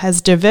agronomist,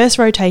 has diverse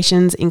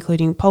rotations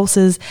including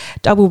pulses,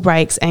 double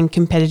breaks and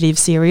competitive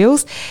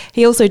cereals.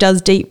 He also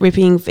does deep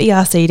ripping,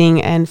 VR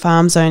seeding and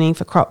farm zoning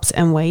for crops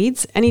and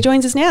weeds. And he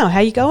joins us now. How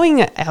are you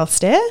going,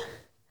 Alistair?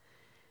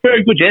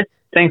 Very good, Jess.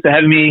 Thanks for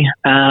having me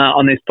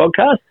on this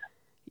podcast.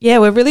 Yeah,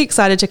 we're really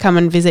excited to come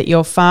and visit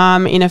your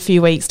farm in a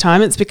few weeks'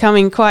 time. It's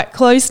becoming quite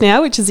close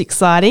now, which is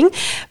exciting.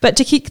 But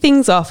to kick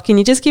things off, can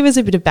you just give us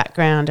a bit of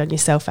background on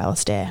yourself,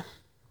 Alistair?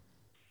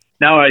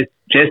 No worries,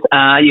 Jess.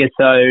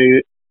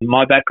 So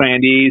my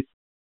background is,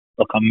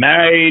 I'm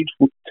married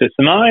to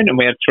Simone and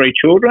we have 3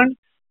 children.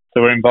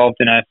 So we're involved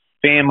in a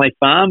family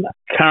farm.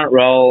 Current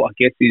role, I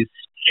guess, is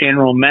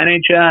General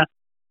Manager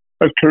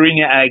of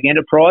Coringa Ag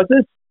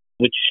Enterprises,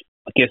 which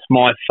I guess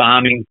my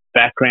farming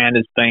background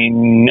has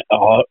been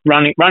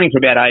running for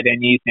about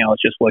 18 years now. I was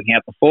just working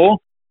out before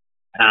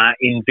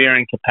in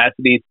varying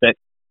capacities. But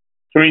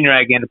Coringa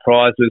Ag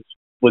Enterprise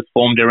was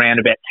formed around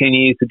about 10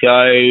 years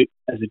ago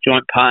as a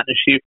joint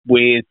partnership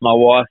with my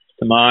wife,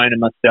 Simone, and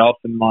myself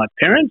and my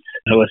parents,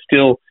 who are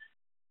still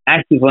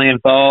actively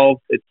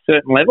involved at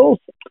certain levels.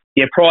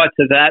 Yeah, prior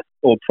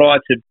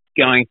to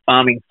going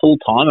farming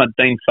full-time, I'd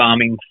been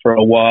farming for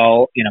a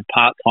while in a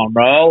part-time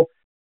role.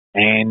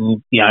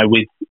 And,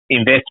 with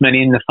investment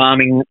in the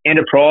farming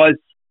enterprise,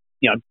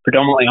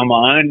 predominantly on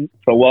my own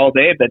for a while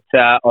there. But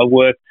I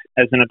worked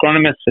as an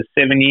agronomist for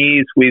 7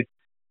 years with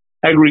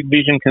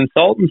AgriVision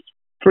Consultants,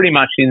 pretty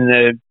much in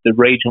the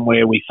region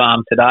where we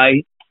farm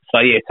today. So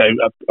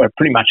I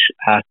pretty much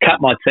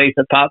cut my teeth,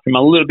 apart from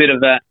a little bit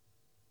of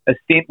a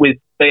stint with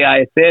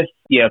BASF.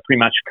 Yeah, I pretty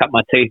much cut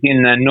my teeth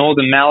in the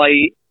Northern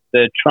Mallee,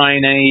 the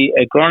trainee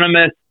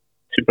agronomist,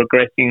 to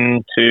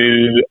progressing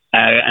to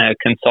a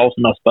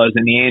consultant, I suppose,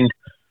 in the end,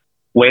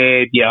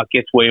 where, I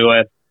guess we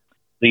were,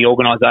 the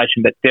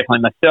organisation, but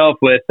definitely myself,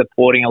 were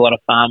supporting a lot of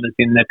farmers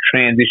in the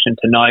transition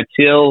to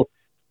no-till,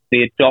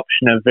 the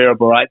adoption of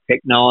variable rate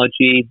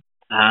technology.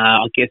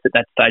 I guess at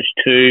that stage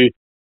too,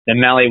 the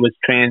Mallee was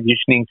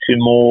transitioning to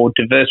more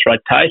diverse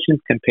rotations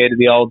compared to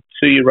the old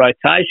 2-year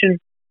rotation.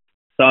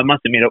 So I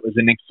must admit it was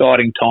an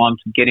exciting time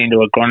to get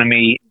into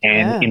agronomy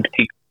and in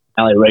particular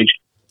the Mallee region.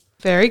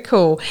 Very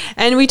cool.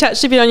 And we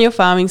touched a bit on your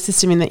farming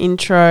system in the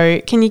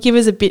intro. Can you give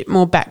us a bit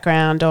more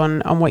background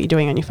on what you're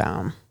doing on your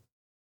farm?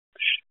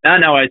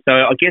 No. So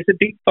I guess a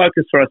big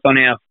focus for us on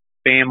our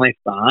family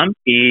farm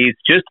is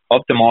just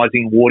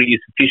optimising water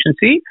use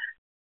efficiency,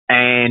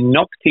 and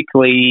not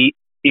particularly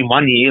in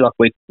 1 year, like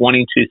we're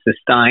wanting to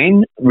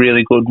sustain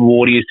really good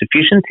water use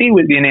efficiency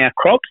within our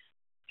crops.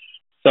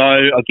 So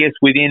I guess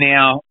within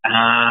our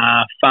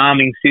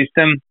farming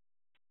system,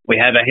 we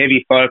have a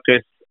heavy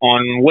focus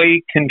on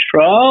weed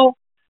control.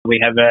 We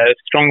have a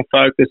strong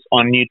focus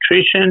on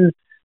nutrition.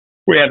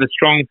 We have a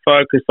strong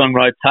focus on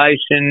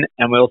rotation,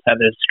 and we also have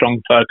a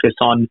strong focus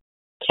on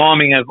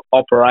timing of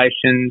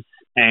operations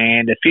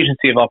and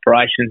efficiency of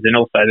operations, and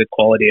also the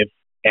quality of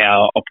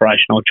our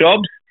operational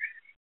jobs.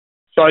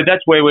 So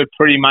that's where we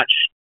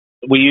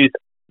use,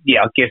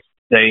 I guess,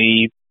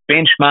 the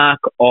benchmark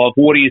of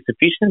water use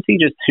efficiency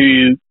just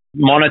to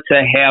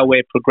monitor how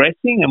we're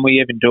progressing, and we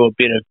even do a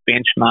bit of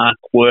benchmark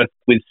work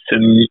with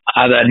some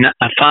other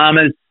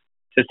farmers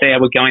to see how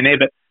we're going there.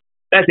 But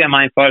that's our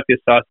main focus.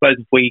 So I suppose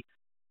if we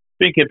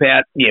think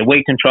about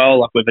weed control,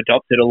 like we've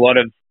adopted a lot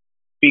of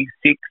Big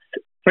Six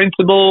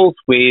principles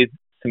with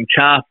some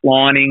chaff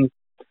lining.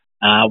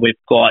 We've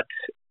got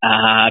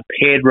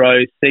paired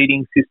row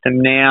seeding system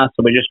now,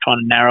 so we're just trying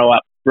to narrow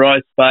up row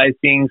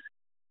spacings.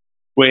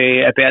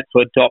 We're about to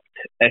adopt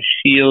a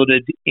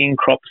shielded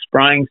in-crop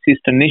spraying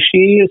system this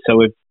year, so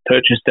we've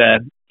purchased a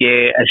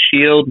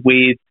shield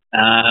with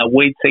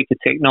weed seeker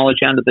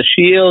technology under the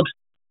shield.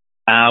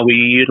 We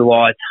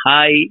utilise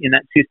hay in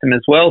that system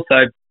as well. So,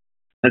 as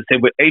I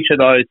said, with each of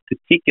those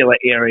particular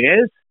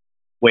areas,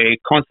 we're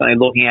constantly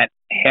looking at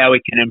how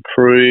we can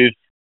improve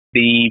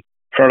the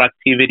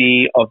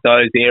productivity of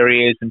those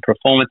areas and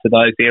performance of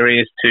those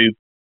areas to,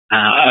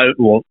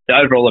 the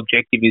overall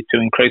objective is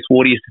to increase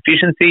water use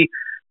efficiency.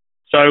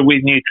 So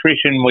with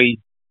nutrition,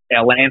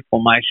 our land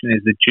formation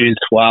is the dune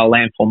swale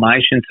land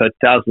formation, so it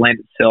does lend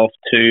itself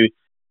to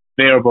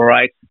variable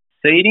rate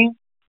seeding.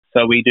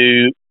 So we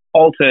do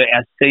alter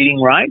our seeding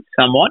rate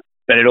somewhat,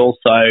 but it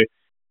also,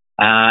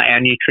 our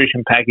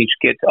nutrition package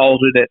gets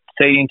altered at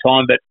seeding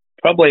time, but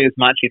probably as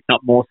much, if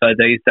not more so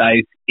these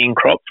days, in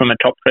crop from a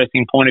top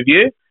dressing point of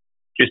view,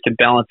 just to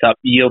balance up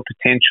yield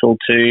potential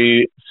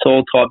to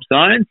soil type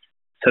zones.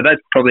 So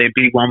that's probably a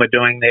big one we're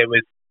doing there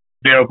with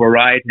variable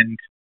rate, and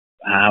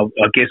I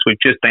guess we've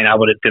just been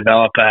able to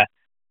develop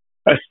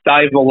a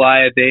stable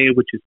layer there,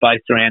 which is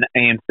based around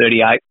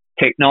EM38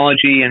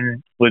 technology,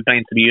 and we've been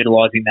to be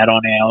utilising that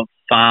on our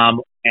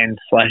farm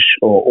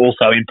or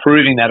also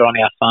improving that on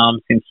our farm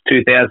since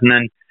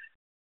 2007.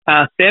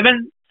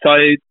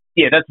 So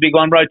that's a big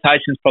one.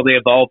 Rotation's probably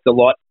evolved a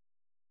lot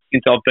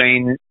since I've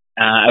been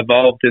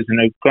evolved as an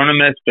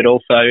agronomist, but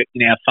also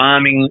in our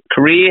farming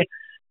career,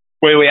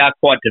 where we are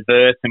quite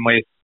diverse and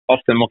we're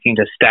often looking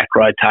to stack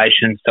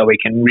rotations so we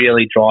can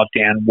really drive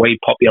down weed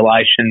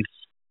populations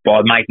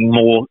by making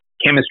more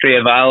chemistry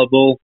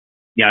available.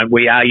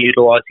 We are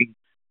utilising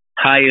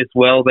hay as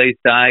well these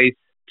days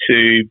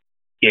to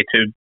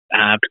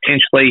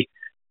potentially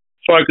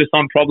focus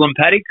on problem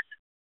paddocks.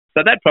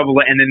 So that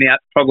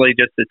probably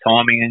just the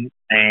timing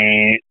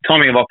and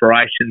timing of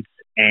operations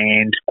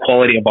and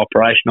quality of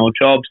operational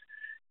jobs.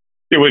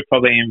 We've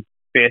probably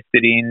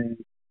invested in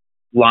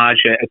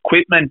larger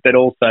equipment, but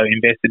also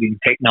invested in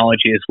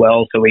technology as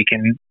well, so we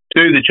can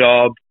do the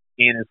job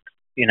in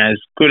as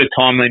good a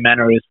timely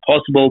manner as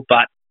possible,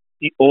 but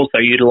also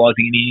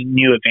utilising any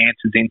new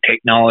advances in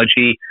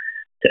technology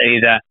to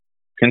either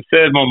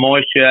conserve more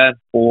moisture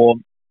for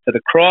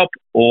the crop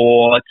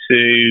or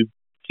to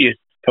just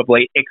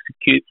probably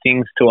execute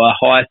things to a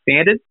higher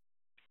standard.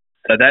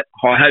 So that,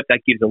 I hope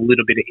that gives a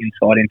little bit of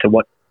insight into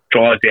what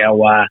drives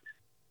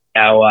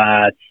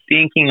our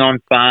thinking on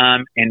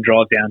farm and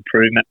drives our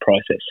improvement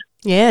process.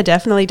 Yeah,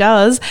 definitely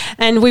does.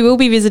 And we will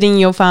be visiting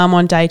your farm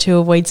on day 2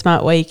 of Weed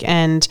Smart Week,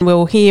 and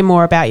we'll hear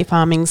more about your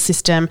farming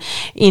system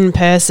in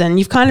person.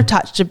 You've kind of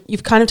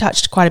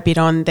touched quite a bit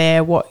on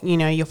there what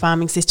your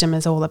farming system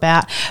is all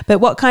about. But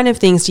what kind of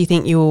things do you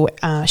think you'll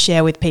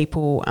share with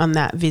people on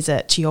that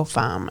visit to your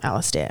farm,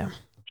 Alastair?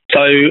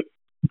 So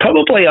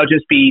probably I'll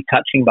just be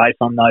touching base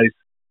on those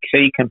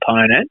key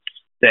components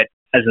that,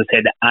 as I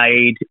said,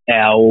 aid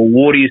our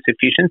water use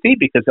efficiency,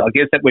 because I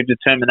guess that we've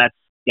determined that's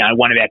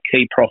one of our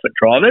key profit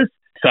drivers.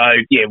 So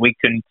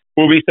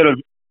we'll be sort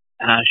of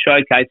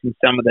showcasing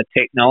some of the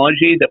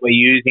technology that we're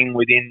using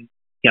within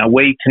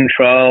weed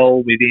control,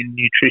 within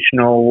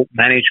nutritional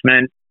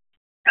management.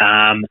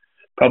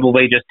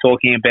 Probably just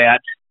talking about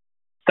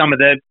some of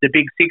the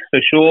big six for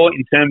sure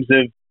in terms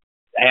of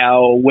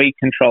our weed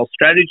control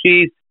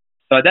strategies.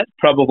 So I'd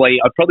probably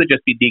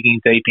just be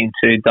digging deep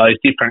into those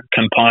different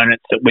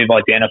components that we've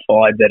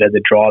identified that are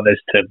the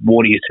drivers to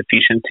water use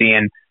efficiency,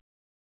 and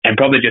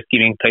probably just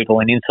giving people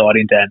an insight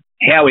into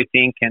how we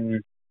think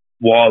and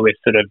why we've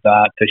sort of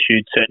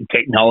pursued certain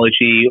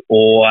technology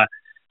or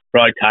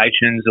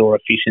rotations or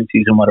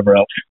efficiencies and whatever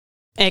else.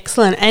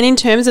 Excellent. And in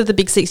terms of the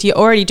Big Six, you're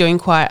already doing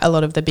quite a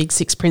lot of the Big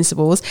Six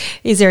principles.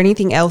 Is there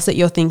anything else that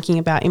you're thinking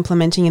about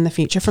implementing in the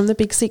future from the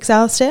Big Six,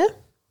 Alastair?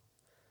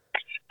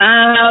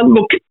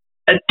 Look,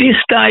 At this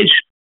stage,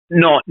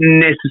 not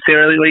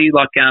necessarily.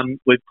 Like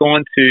we've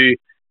gone to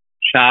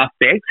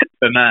Shaftex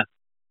from a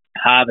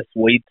harvest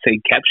weed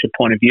seed capture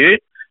point of view.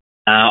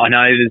 I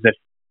know there's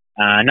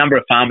a number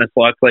of farmers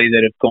likely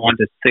that have gone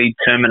to seed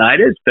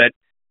terminators, but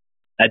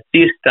at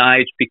this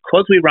stage,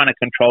 because we run a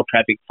controlled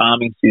traffic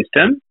farming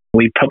system,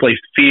 we probably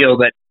feel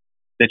that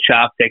the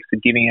Shaftex are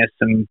giving us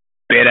some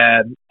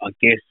better,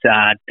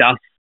 dust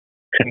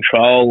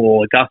control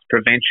or dust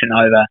prevention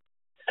over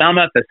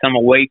summer for summer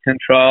weed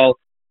control,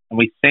 and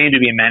we seem to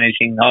be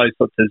managing those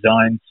sorts of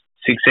zones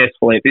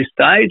successfully at this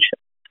stage.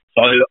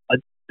 So I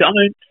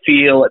don't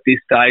feel at this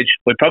stage,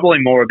 we're probably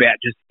more about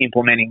just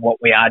implementing what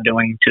we are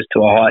doing just to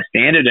a high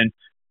standard. And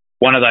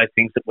one of those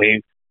things that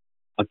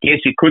I guess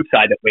you could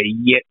say that we're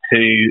yet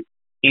to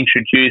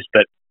introduce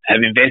but have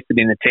invested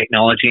in the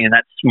technology, and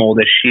that's more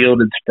the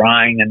shielded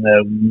spraying and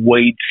the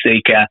weed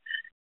seeker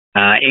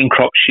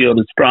in-crop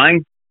shielded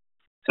spraying.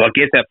 So I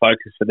guess our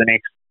focus for the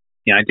next,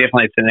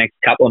 definitely for the next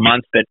couple of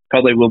months, but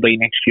probably will be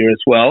next year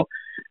as well,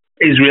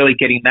 is really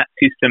getting that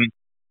system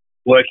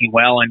working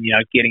well and,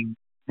 getting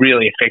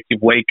really effective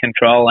weed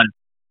control and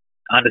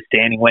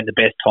understanding when the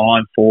best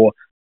time for,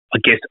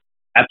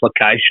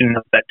 application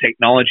of that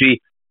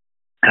technology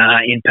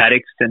in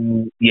paddocks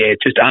and,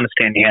 just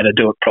understanding how to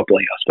do it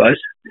properly, I suppose.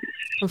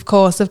 Of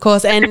course.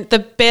 And the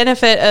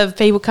benefit of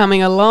people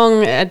coming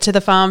along to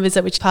the farm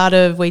visit, which part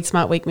of Weed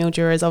Smart Week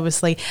Mildura, is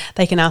obviously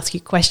they can ask you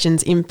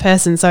questions in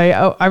person. So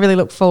I really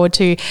look forward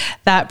to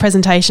that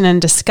presentation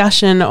and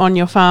discussion on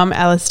your farm,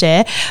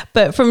 Alastair.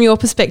 But from your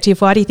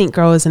perspective, why do you think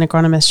growers and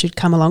agronomists should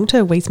come along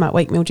to Weed Smart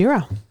Week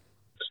Mildura?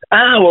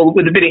 Well,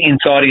 with a bit of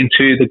insight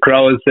into the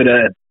growers that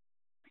are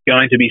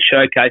going to be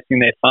showcasing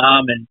their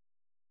farm and,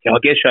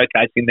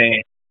 showcasing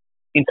their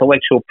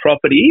intellectual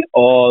property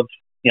of,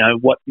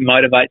 what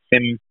motivates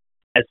them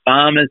as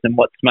farmers and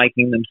what's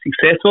making them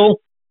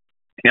successful.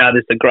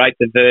 There's a great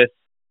diverse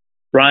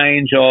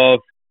range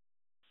of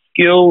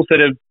skills that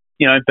have,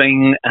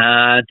 been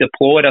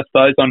deployed, I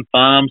suppose, on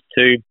farms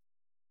to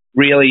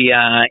really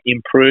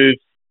improve,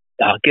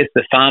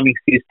 the farming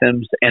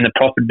systems and the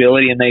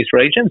profitability in these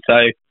regions. So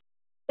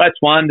that's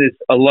one. There's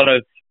a lot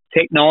of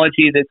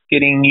technology that's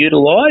getting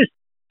utilised.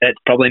 It's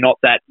probably not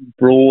that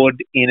broad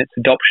in its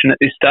adoption at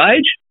this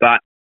stage, but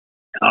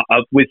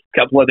with a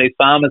couple of these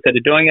farmers that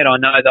are doing it, I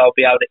know they'll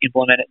be able to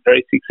implement it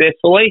very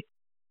successfully,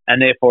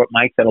 and therefore it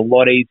makes it a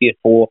lot easier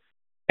for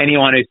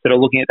anyone who's sort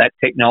of looking at that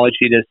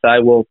technology to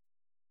say, well,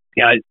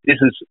 this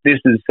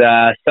is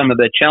some of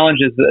the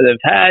challenges that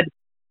they've had.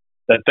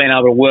 They've been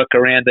able to work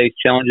around these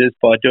challenges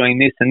by doing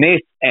this and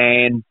this,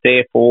 and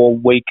therefore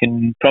we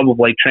can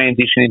probably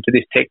transition into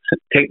this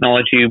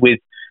technology with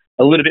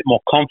a little bit more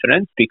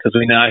confidence because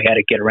we know how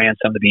to get around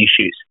some of the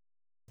issues.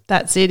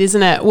 That's it,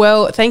 isn't it?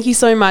 Well, thank you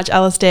so much,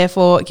 Alastair,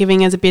 for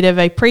giving us a bit of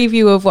a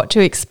preview of what to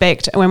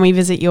expect when we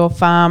visit your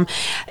farm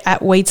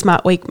at Weed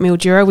Smart Week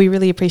Mildura. We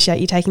really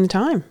appreciate you taking the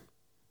time.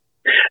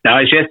 No,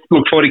 I just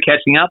look forward to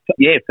catching up,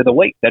 for the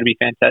week. That'd be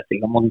fantastic.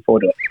 I'm looking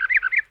forward to it.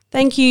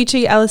 Thank you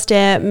to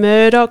Alastair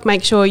Murdoch.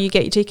 Make sure you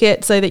get your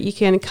ticket so that you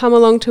can come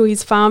along to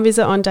his farm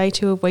visit on day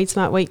 2 of Weed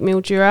Smart Week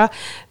Mildura.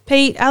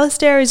 Pete,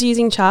 Alastair is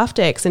using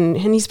Shaftex and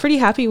he's pretty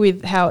happy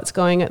with how it's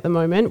going at the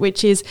moment,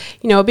 which is,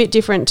 a bit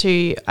different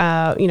to,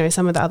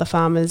 some of the other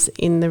farmers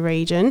in the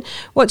region.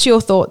 What's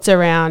your thoughts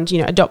around,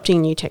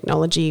 adopting new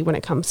technology when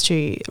it comes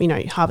to,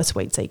 harvest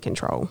weed seed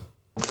control?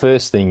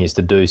 First thing is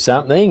to do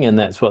something, and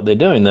that's what they're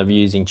doing. They're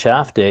using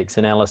Shaftex,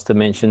 and Alastair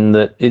mentioned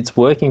that it's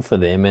working for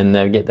them, and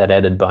they'll get that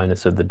added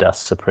bonus of the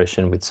dust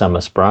suppression with summer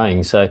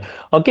spraying. So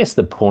I guess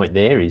the point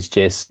there is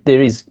just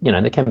there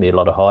can be a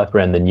lot of hype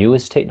around the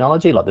newest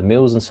technology, like the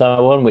mills and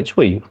so on, which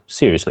we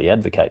seriously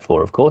advocate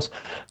for, of course.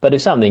 But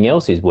if something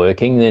else is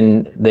working,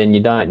 then you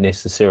don't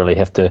necessarily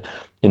have to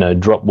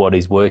drop what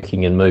is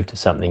working and move to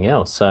something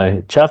else.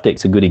 So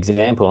Shaftex a good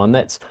example, and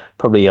that's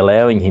probably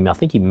allowing him, I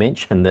think he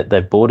mentioned that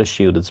they've bought a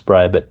shielded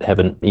sprayer but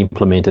haven't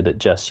implemented it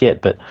just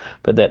yet, but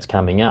that's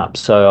coming up.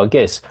 So I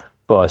guess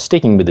by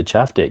sticking with the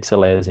Shaftex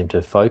allows him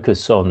to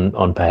focus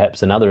on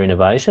perhaps another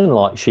innovation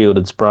like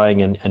shielded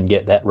spraying and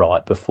get that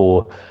right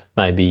before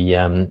maybe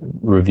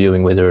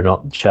reviewing whether or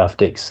not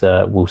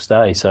Shaftex will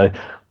stay. So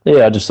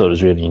I just thought it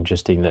was really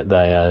interesting that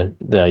they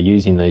are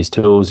using these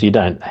tools. You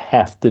don't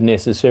have to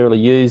necessarily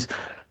use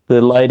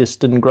the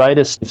latest and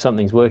greatest if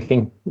something's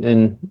working.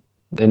 And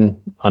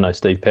I know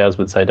Steve Powers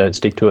would say don't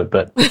stick to it,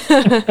 but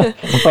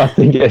I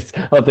think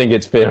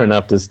it's fair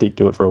enough to stick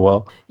to it for a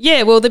while.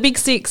 Yeah, well, the big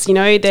 6,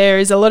 there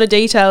is a lot of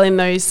detail in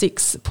those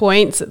 6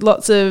 points,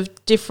 lots of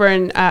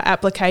different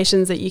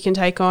applications that you can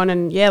take on.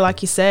 And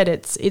like you said,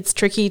 it's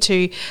tricky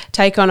to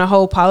take on a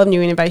whole pile of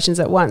new innovations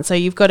at once. So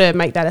you've got to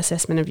make that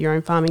assessment of your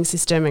own farming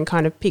system and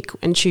kind of pick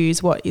and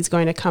choose what is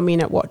going to come in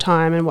at what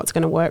time and what's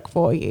going to work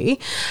for you.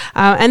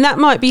 And that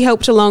might be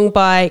helped along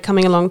by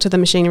coming along to the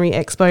Machinery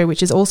Expo,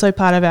 which is also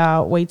part of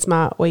our Weed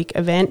Smart Week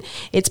event.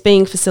 It's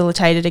being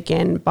facilitated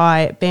again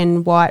by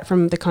Ben White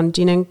from the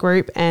Condinan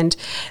Group, and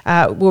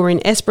we were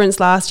in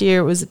Esperance last year.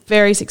 It was a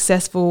very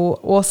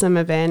successful, awesome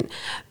event.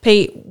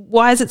 Pete,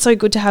 why is it so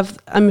good to have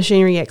a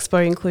Machinery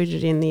Expo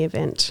included in the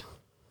event?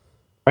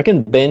 I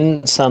reckon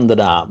Ben summed it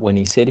up when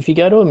he said, if you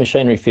go to a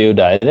machinery field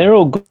day, they're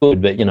all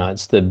good, but,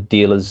 it's the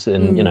dealers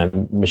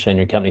and,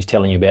 machinery companies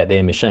telling you about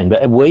their machine.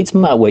 But at Weed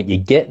Smart Week, you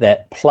get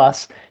that,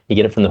 plus you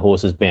get it from the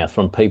horse's mouth,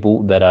 from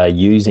people that are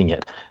using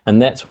it.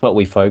 And that's what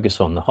we focus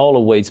on. The whole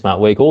of Weed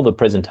Smart Week, all the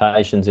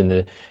presentations in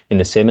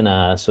the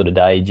seminar sort of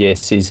day,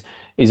 Jess, is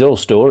all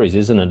stories,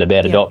 isn't it,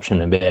 about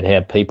adoption, about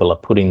how people are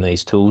putting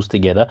these tools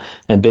together.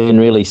 And Ben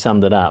really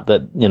summed it up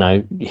that,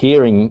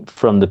 hearing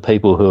from the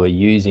people who are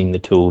using the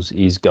tools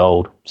is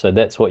gold. So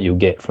that's what you'll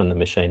get from the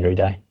machinery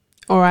day.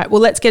 All right,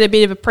 well, let's get a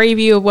bit of a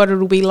preview of what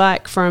it'll be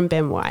like from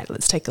Ben White.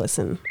 Let's take a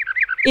listen.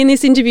 In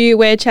this interview,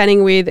 we're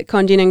chatting with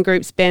Condinan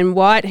Group's Ben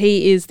White.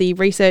 He is the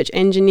research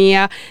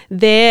engineer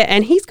there,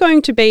 and he's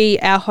going to be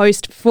our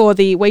host for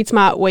the Weed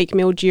Smart Week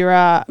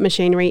Mildura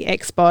Machinery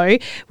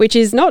Expo, which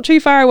is not too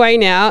far away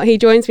now. He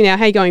joins me now.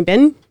 How you going,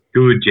 Ben?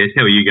 Good, Jess.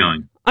 How are you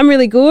going? I'm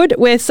really good.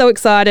 We're so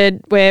excited.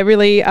 We're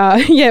really,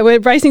 we're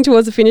racing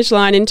towards the finish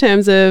line in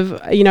terms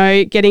of,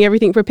 getting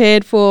everything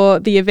prepared for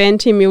the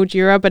event in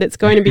Mildura, but it's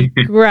going to be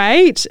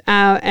great.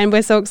 And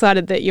we're so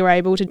excited that you're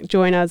able to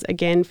join us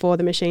again for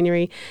the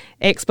Machinery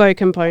Expo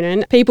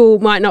component. People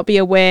might not be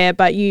aware,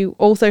 but you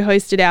also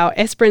hosted our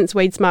Esperance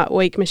Weed Smart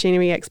Week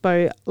Machinery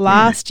Expo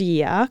last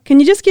year. Can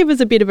you just give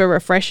us a bit of a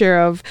refresher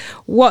of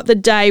what the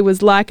day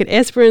was like at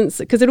Esperance?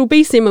 Because it'll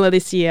be similar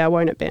this year,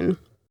 won't it, Ben?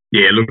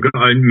 Yeah, look,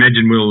 I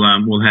imagine we'll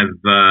have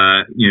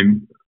a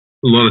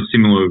lot of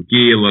similar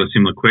gear, a lot of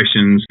similar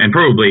questions, and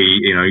probably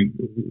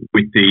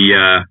with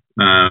the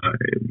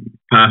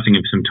passing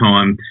of some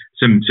time,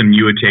 some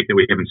newer tech that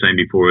we haven't seen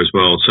before as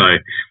well. So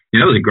it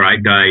was a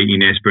great day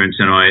in Esperance,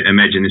 and I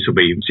imagine this will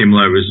be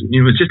similar.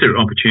 It's just an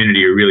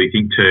opportunity to really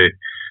think to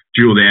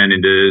drill down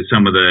into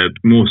some of the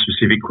more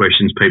specific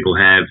questions people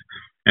have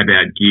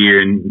about gear,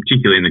 and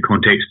particularly in the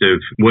context of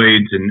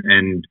weeds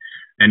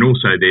and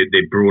also their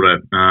broader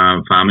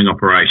farming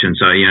operation.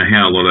 So,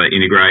 how a lot of that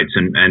integrates.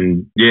 And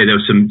there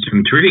were some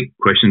terrific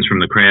questions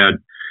from the crowd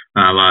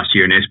last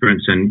year in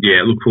Esperance. And,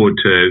 look forward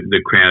to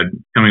the crowd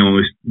coming along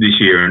this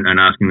year and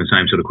asking the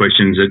same sort of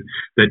questions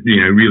that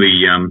really,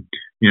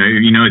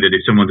 that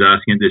if someone's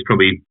asking it, there's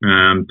probably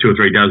 2 or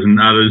 3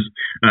 dozen others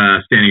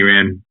standing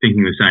around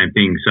thinking the same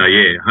thing. So,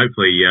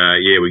 hopefully,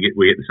 we get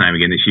the same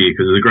again this year,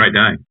 because it was a great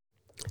day.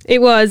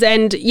 It was,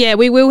 and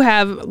we will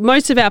have,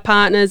 most of our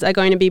partners are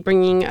going to be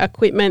bringing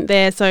equipment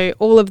there, so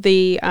all of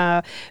the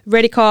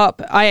Redicop,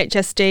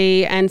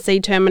 IHSD and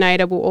Seed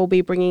Terminator will all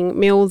be bringing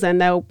mills,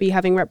 and they'll be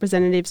having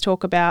representatives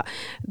talk about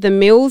the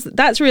mills.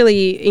 That's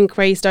really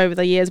increased over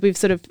the years. We've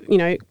sort of,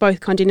 both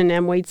Condinan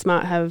and Weed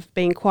Smart have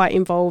been quite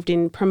involved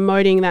in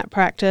promoting that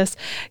practice.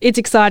 It's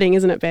exciting,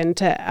 isn't it, Ben,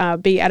 to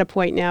be at a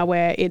point now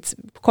where it's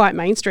quite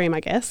mainstream, I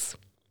guess?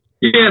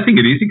 Yeah, I think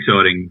it is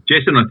exciting,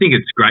 Jess, and I think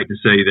it's great to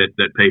see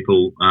that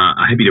people are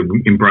happy to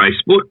embrace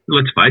what,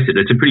 let's face it,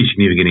 it's a pretty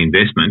significant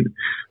investment,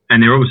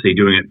 and they're obviously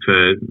doing it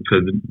for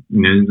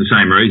the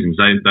same reasons.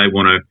 They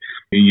want to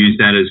use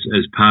that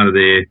as part of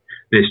their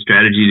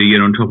strategy to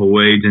get on top of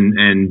weeds, and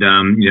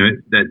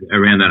that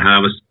around that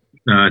harvest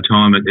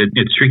time,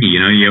 it's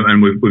tricky, and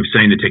we've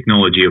seen the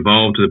technology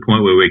evolve to the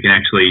point where we can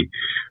actually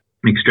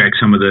extract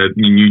some of the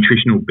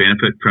nutritional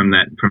benefit from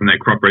that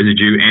crop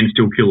residue and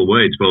still kill the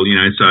weeds. Well,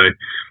 so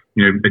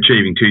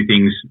achieving two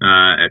things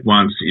at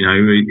once,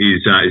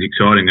 is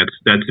exciting.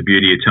 That's the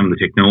beauty of some of the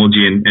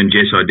technology. And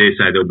Jess, I dare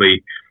say there'll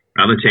be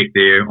other tech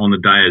there on the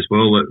day as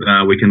well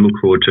that we can look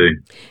forward to.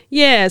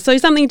 Yeah, so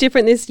something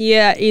different this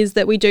year is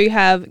that we do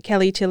have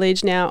Kelly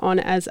Tillage now on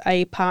as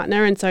a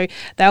partner, and so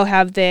they'll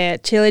have their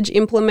tillage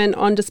implement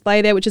on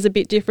display there, which is a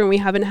bit different. We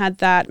haven't had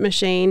that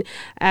machine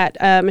at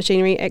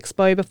Machinery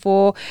Expo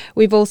before.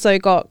 We've also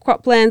got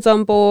Croplands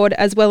on board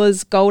as well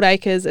as Gold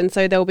Acres, and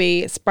so there'll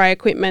be spray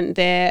equipment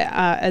there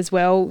as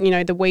well.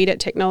 The Weed It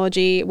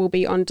technology will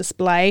be on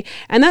display,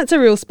 and that's a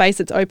real space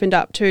that's opened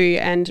up too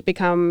and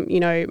become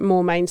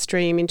more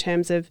mainstream in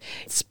terms of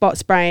spot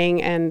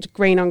spraying and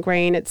green on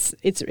green.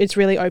 It's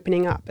really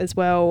opening up as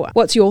well.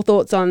 What's your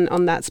thoughts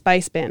on that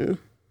space, Ben?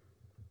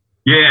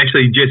 Yeah,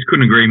 actually, Jess,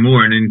 couldn't agree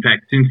more. And in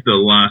fact, since the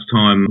last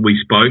time we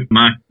spoke,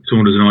 Mark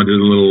Saunders and I did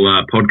a little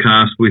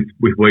podcast with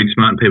Weed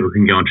Smart, and people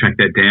can go and track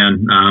that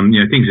down.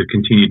 Things have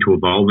continued to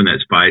evolve in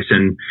that space,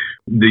 and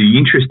the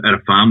interest at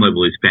a farm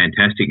level is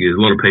fantastic. There's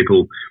a lot of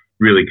people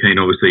really keen,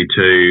 obviously,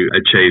 to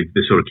achieve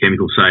the sort of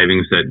chemical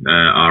savings that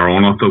are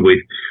on offer with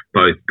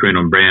both green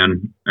on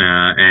brown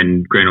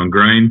and green on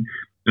green.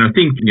 And I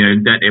think,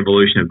 that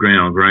evolution of green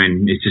on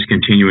green is just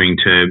continuing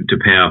to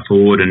power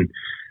forward, and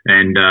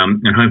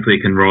hopefully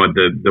it can ride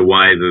the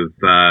wave of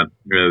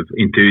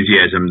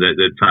enthusiasm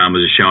that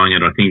farmers are showing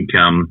it. I think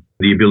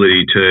the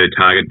ability to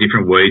target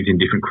different weeds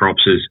in different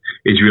crops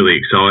is really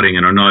exciting,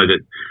 and I know that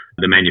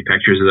the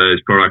manufacturers of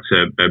those products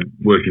are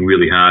working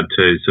really hard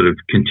to sort of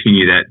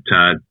continue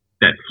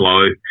that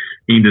flow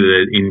into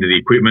the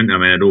equipment. I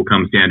mean, it all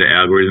comes down to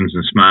algorithms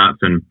and smarts,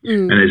 and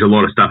there's a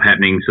lot of stuff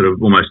happening sort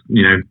of almost,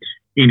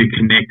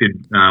 interconnected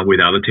with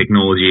other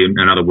technology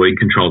and other weed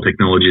control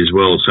technology as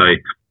well. So,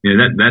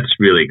 that's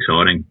really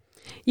exciting.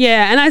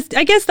 Yeah, and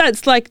I guess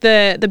that's like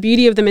the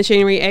beauty of the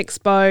Machinery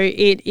Expo.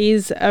 It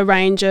is a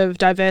range of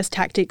diverse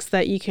tactics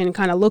that you can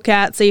kind of look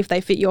at, see if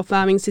they fit your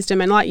farming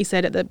system. And like you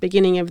said at the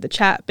beginning of the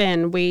chat,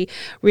 Ben, we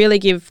really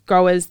give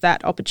growers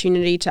that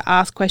opportunity to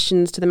ask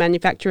questions to the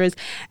manufacturers.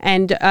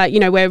 And,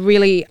 we're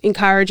really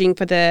encouraging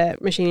for the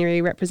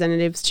machinery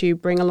representatives to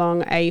bring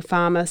along a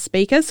farmer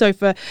speaker. So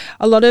for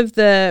a lot of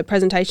the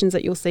presentations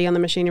that you'll see on the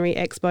Machinery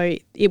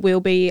Expo, it will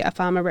be a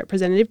farmer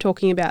representative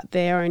talking about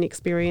their own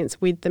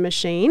experience with the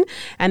machine.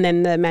 And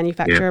then the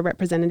manufacturer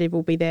representative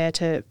will be there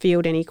to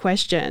field any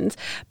questions.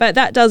 But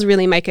that does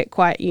really make it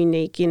quite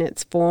unique in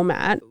its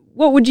format.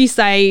 What would you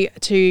say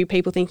to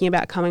people thinking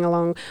about coming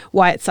along,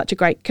 why it's such a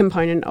great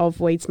component of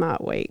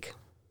WeedSmart Week?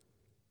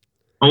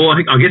 Well,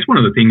 I guess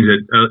one of the things that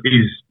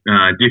is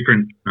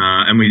different,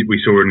 and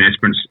we saw in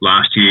Esperance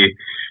last year,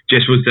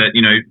 Jess, was that,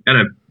 at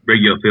a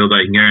regular field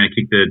day, you can go around and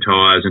kick the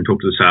tyres and talk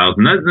to the sales,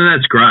 and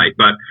that's great.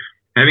 But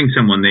having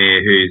someone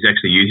there who's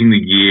actually using the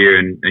gear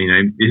and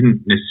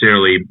isn't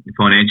necessarily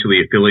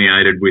financially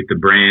affiliated with the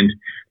brand,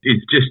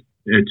 it's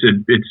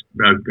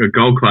a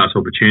gold class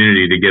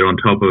opportunity to get on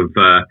top of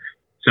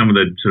some of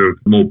the sort of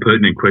more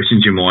pertinent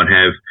questions you might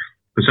have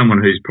for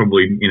someone who's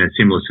probably in a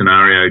similar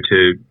scenario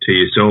to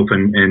yourself,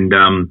 and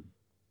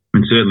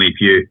certainly if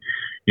you're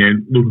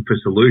looking for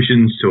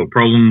solutions to a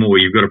problem, or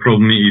you've got a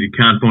problem that you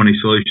can't find any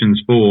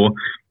solutions for.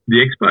 The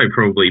Expo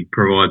probably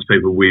provides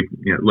people with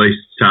at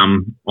least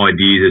some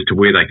ideas as to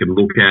where they could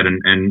look at,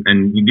 and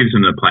it gives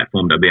them the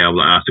platform to be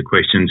able to ask the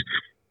questions,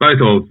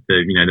 both of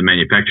the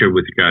manufacturer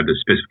with regard to the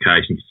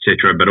specifications,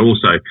 etc., but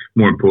also,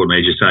 more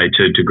importantly, as you say,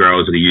 to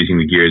growers that are using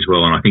the gear as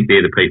well. And I think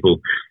they're the people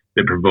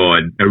that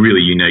provide a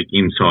really unique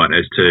insight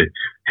as to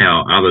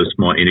how others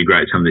might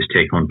integrate some of this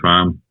tech on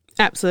farm.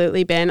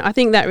 Absolutely, Ben. I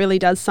think that really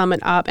does sum it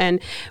up, and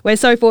we're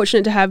so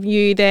fortunate to have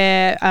you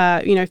there,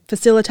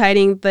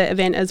 facilitating the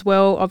event as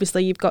well.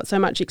 Obviously, you've got so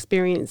much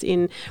experience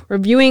in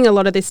reviewing a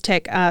lot of this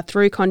tech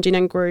through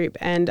Conginan Group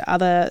and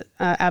other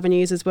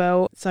avenues as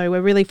well. So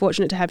we're really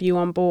fortunate to have you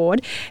on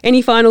board.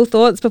 Any final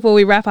thoughts before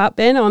we wrap up,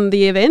 Ben, on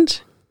the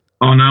event?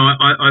 Oh, no,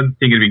 I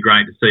think it'd be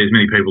great to see as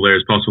many people there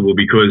as possible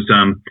because,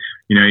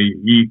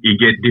 you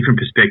get different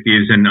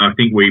perspectives, and I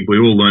think we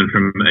all learn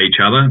from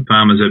each other.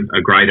 Farmers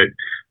are great at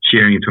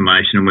sharing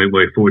information, and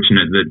we're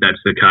fortunate that that's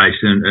the case,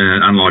 and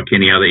unlike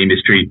any other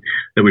industry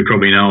that we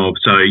probably know of.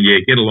 So,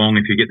 get along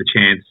if you get the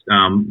chance,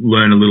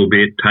 learn a little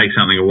bit, take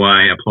something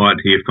away, apply it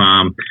to your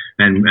farm,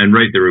 and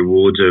reap the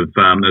rewards of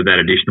that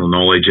additional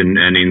knowledge and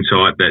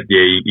insight that,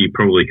 you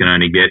probably can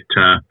only get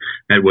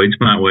at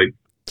WeedSmart Week.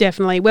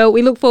 Definitely. Well,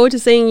 we look forward to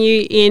seeing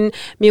you in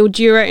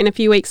Mildura in a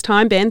few weeks'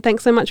 time, Ben.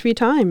 Thanks so much for your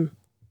time.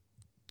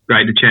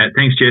 Great to chat.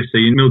 Thanks, Jess. See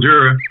you in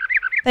Mildura.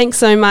 Thanks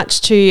so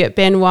much to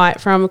Ben White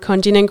from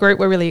Conginan Group.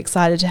 We're really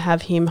excited to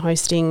have him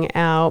hosting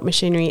our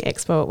Machinery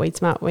Expo at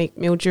WeedSmart Week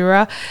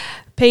Mildura.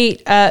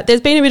 Pete,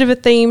 there's been a bit of a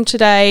theme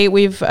today.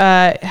 We've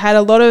had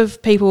a lot of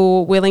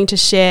people willing to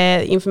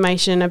share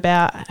information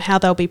about how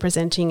they'll be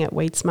presenting at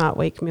WeedSmart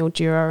Week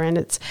Mildura, and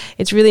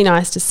it's really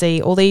nice to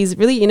see all these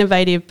really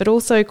innovative, but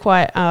also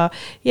quite, a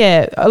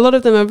lot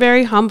of them are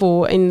very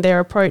humble in their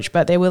approach,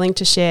 but they're willing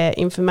to share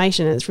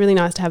information. It's really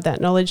nice to have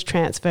that knowledge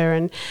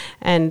transfer,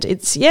 and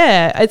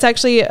it's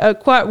actually a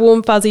quite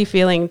warm, fuzzy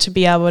feeling to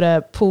be able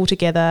to pull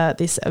together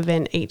this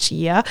event each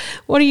year.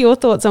 What are your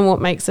thoughts on what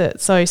makes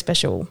it so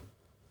special?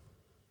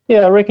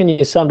 Yeah, I reckon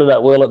you summed it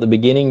up well at the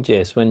beginning,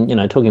 Jess, when,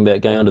 talking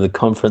about going to the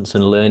conference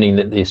and learning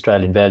that the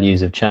Australian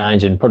values have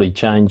changed and probably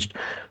changed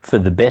for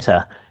the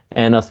better.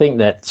 And I think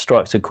that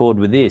strikes a chord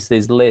with this.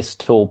 There's less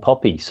tall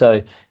poppy.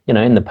 So,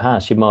 in the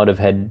past, you might have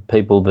had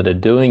people that are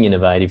doing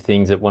innovative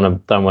things that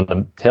don't want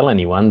to tell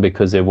anyone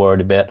because they're worried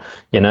about,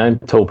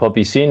 tall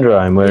poppy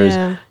syndrome.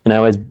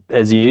 Whereas,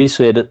 as you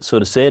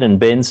said, and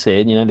Ben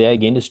said, the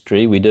ag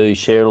industry, we do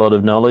share a lot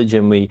of knowledge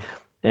and we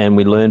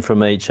learn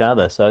from each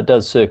other. So it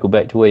does circle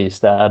back to where you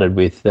started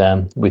with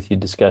your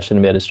discussion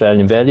about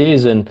Australian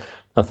values, and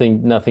I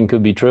think nothing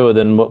could be truer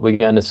than what we're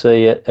going to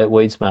see at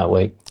WeedSmart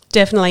Week.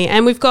 Definitely.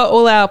 And we've got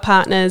all our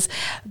partners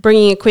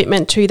bringing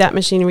equipment to that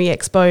Machinery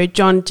Expo: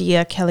 John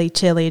Deere, Kelly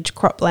Tillage,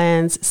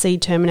 Croplands,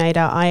 Seed Terminator,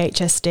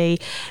 IHSD,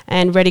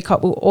 and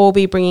Redicop will all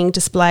be bringing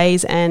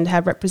displays and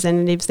have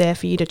representatives there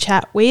for you to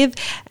chat with.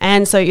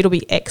 And so it'll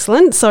be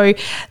excellent. So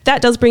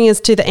that does bring us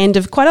to the end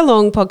of quite a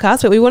long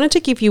podcast, but we wanted to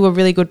give you a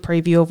really good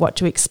preview of what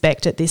to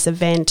expect at this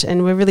event.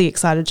 And we're really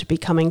excited to be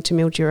coming to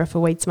Mildura for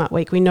WeedSmart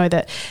Week. We know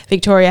that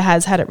Victoria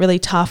has had it really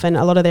tough and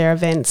a lot of their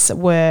events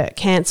were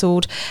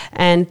cancelled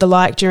and the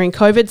like during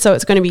COVID, so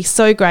it's going to be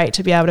so great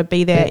to be able to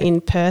be there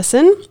in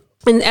person.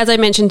 And as I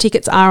mentioned,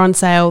 tickets are on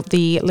sale.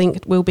 The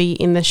link will be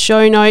in the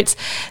show notes.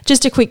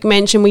 Just a quick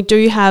mention, we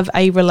do have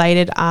a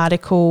related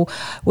article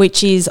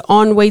which is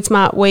on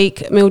WeedSmart Week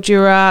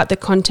Mildura. The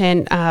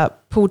content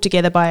pulled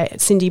together by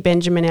Cindy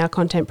Benjamin, our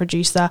content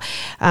producer,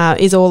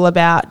 is all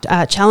about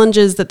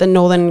challenges that the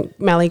Northern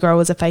Mallee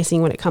growers are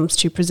facing when it comes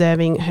to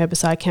preserving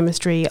herbicide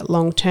chemistry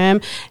long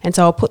term. And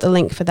so I'll put the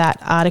link for that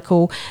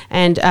article,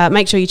 and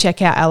make sure you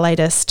check out our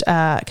latest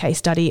case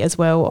study as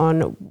well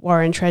on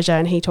Warren Treasure,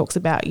 and he talks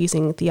about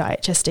using the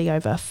IHSD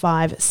over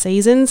 5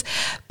 seasons.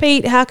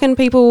 Pete, how can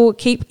people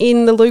keep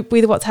in the loop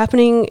with what's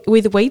happening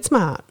with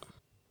WeedSmart?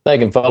 They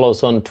can follow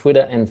us on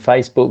Twitter and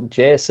Facebook,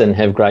 Jess, and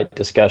have great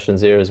discussions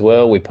there as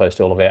well. We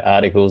post all of our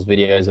articles,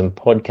 videos and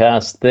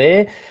podcasts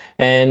there.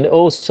 And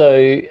also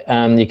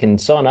you can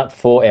sign up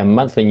for our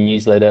monthly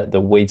newsletter,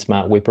 the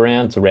WeedSmart Whip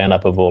Around. It's a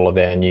roundup of all of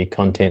our new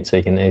content, so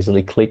you can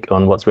easily click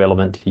on what's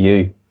relevant to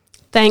you.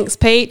 Thanks,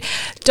 Pete.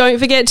 Don't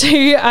forget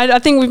to, I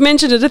think we've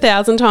mentioned it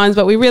 1,000 times,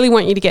 but we really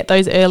want you to get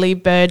those early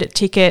bird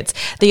tickets.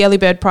 The early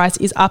bird price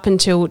is up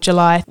until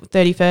July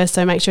 31st,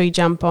 so make sure you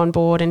jump on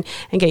board and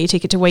get your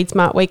ticket to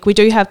WeedSmart Week. We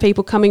do have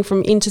people coming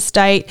from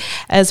interstate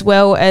as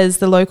well as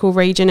the local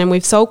region, and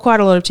we've sold quite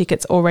a lot of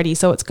tickets already,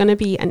 so it's going to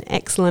be an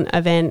excellent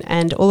event,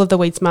 and all of the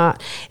WeedSmart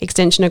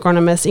Extension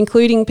agronomists,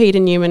 including Peter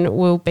Newman,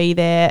 will be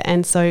there.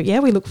 And so, yeah,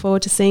 we look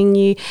forward to seeing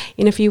you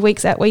in a few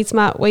weeks at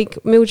WeedSmart Week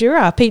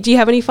Mildura. Pete, do you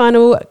have any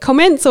final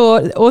comments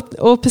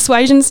or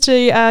persuasions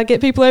to get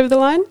people over the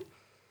line?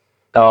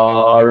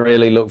 Oh, I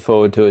really look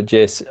forward to it,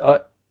 Jess.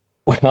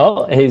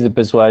 Well, here's a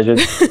persuasion.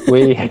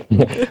 we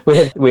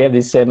have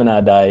this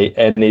seminar day,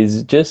 and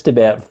it's just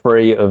about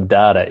free of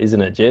data,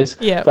 isn't it, Jess?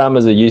 Yeah.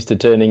 Farmers are used to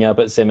turning up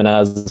at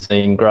seminars and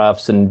seeing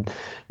graphs and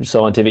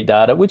scientific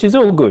data, which is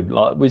all good.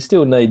 Like, we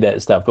still need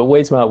that stuff. But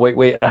WeedSmart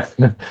Week, I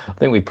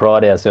think we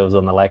pride ourselves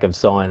on the lack of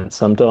science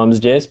sometimes,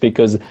 Jess,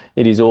 because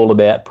it is all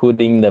about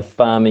putting the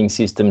farming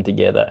system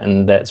together,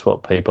 and that's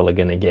what people are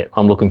going to get.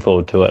 I'm looking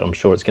forward to it. I'm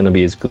sure it's going to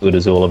be as good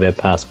as all of our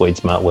past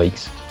WeedSmart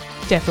Weeks.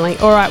 Definitely.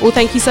 All right. Well,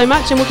 thank you so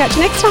much, and we'll catch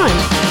you next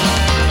time.